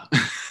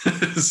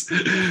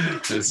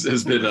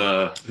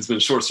been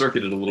short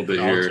circuited a little bit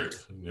here.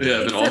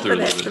 Yeah, been altered.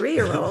 For that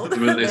 3-year-old.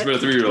 It's been a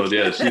 3-year-old.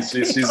 Yeah,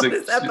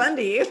 she's up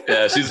under you.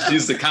 Yeah,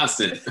 she's the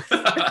constant.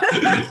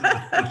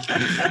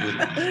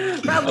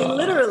 Probably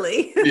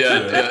literally. Yeah,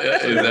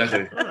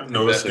 exactly.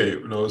 No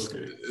escape.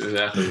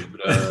 Exactly.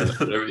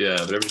 But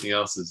everything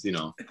else is,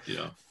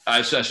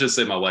 I should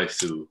say my wife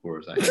too, of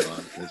course. Yes, you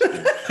should.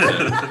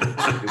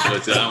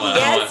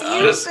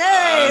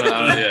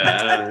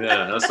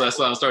 That's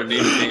why I'll start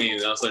naming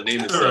names. I'll start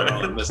naming stuff.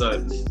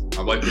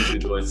 My wife brings me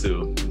joy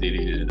too.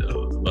 Indeed,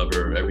 love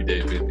her every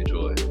day. Brings me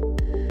joy.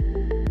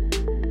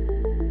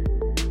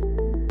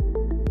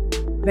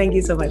 Thank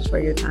you so much for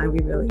your time. We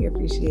really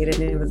appreciate it.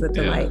 And it was a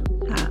delight.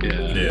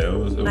 It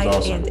was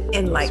awesome. And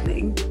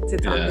enlightening to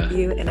talk with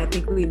you. And I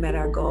think we met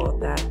our goal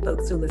that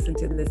folks who listen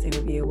to this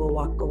interview will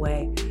walk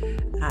away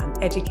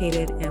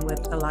educated and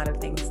with a lot of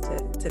things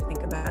to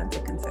think about and to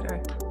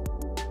consider.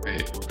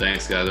 Great. Well,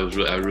 thanks, guys.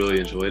 I really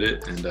enjoyed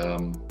it.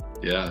 And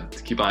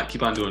keep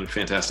on doing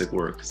fantastic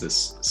work, because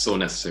it's so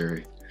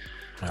necessary.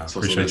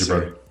 Appreciate you,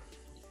 brother.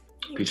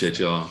 Appreciate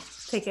y'all.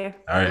 Take care.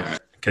 All right.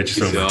 Catch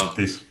you soon. Y'all.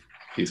 Peace.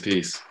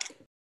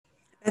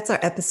 That's our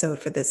episode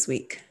for this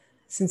week.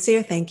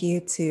 Sincere thank you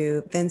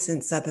to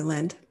Vincent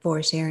Southerland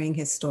for sharing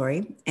his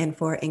story and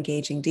for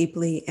engaging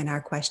deeply in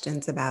our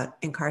questions about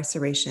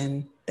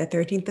incarceration, the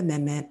 13th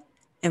Amendment,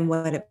 and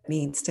what it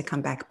means to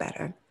come back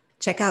better.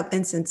 Check out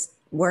Vincent's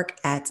work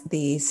at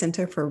the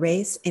Center for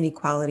Race,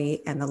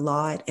 Inequality, and the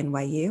Law at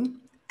NYU,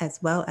 as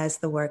well as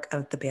the work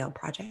of the Bail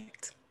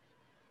Project.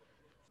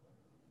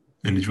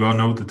 And did you all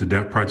know that the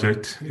DAP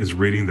Project is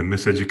reading The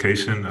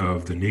Miseducation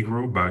of the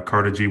Negro by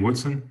Carter G.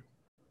 Woodson?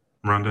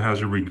 Rhonda, how's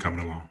your reading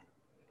coming along?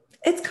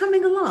 It's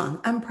coming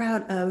along. I'm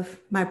proud of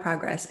my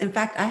progress. In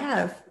fact, I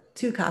have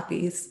 2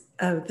 copies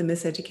of The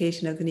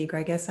Miseducation of the Negro.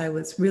 I guess I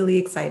was really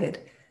excited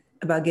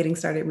about getting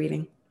started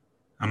reading.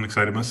 I'm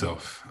excited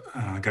myself.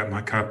 I got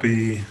my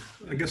copy,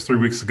 I guess 3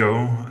 weeks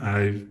ago.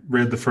 I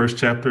read the first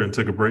chapter and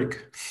took a break.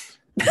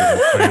 Bro,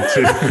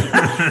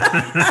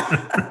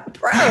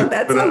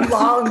 that's a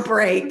long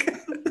break.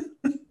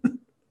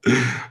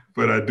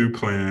 But I do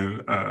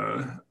plan,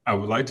 I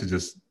would like to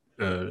just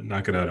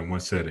knock it out in one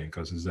setting,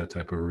 because it's that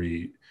type of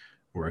read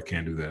where I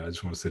can't do that. I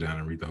just want to sit down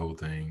and read the whole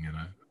thing in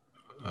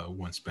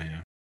one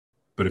span.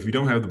 But if you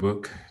don't have the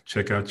book,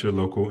 check out your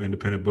local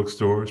independent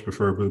bookstores,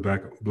 preferably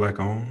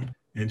Black-owned,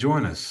 and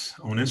join us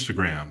on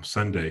Instagram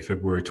Sunday,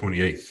 February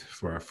 28th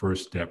for our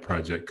first DAP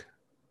Project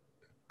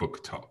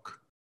book talk.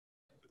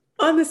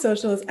 On the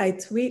socials, I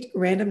tweet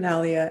Random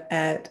Nalia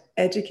at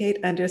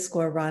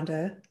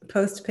educate_Rhonda,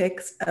 post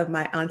pics of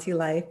my auntie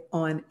life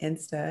on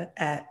Insta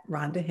at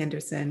Rhonda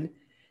Henderson,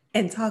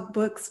 And talk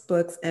books,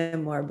 books,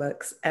 and more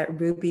books at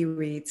Ruby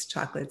Reads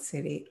Chocolate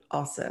City,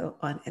 also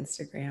on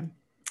Instagram.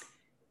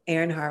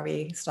 Aaron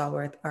Harvey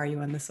Stallworth, are you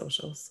on the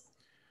socials?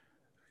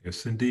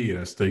 Yes, indeed.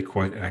 I stay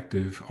quite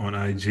active on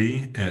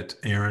IG at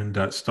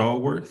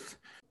aaron.stallworth.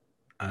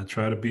 I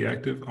try to be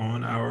active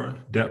on our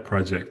DEP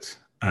project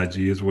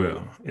IG as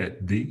well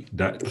at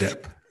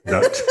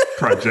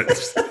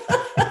the.dep.projects.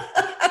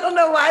 I don't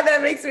know why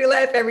that makes me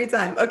laugh every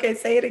time. Okay,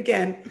 say it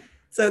again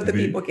so the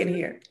people can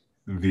hear.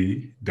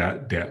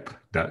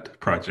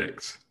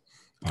 The.dep.projects.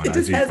 It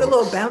just has a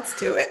little bounce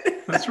to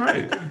it. That's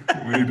right.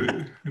 We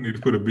need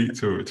to put a beat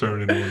to it,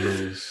 turn it into one of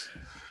those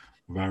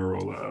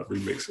viral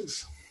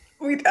remixes.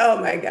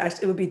 Oh my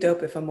gosh, it would be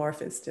dope if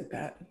Amorphous did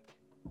that.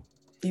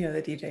 You know,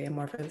 the DJ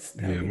Amorphous.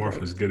 Yeah,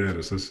 Amorphous, get at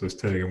us. Let's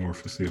tag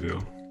Amorphous, see if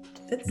they'll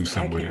do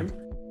something with him.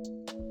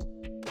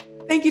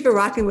 Thank you for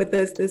rocking with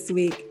us this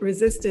week.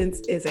 Resistance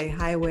is a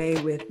highway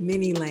with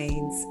many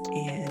lanes,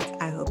 and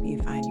I hope you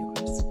find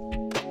yours.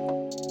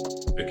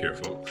 Take care,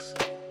 folks.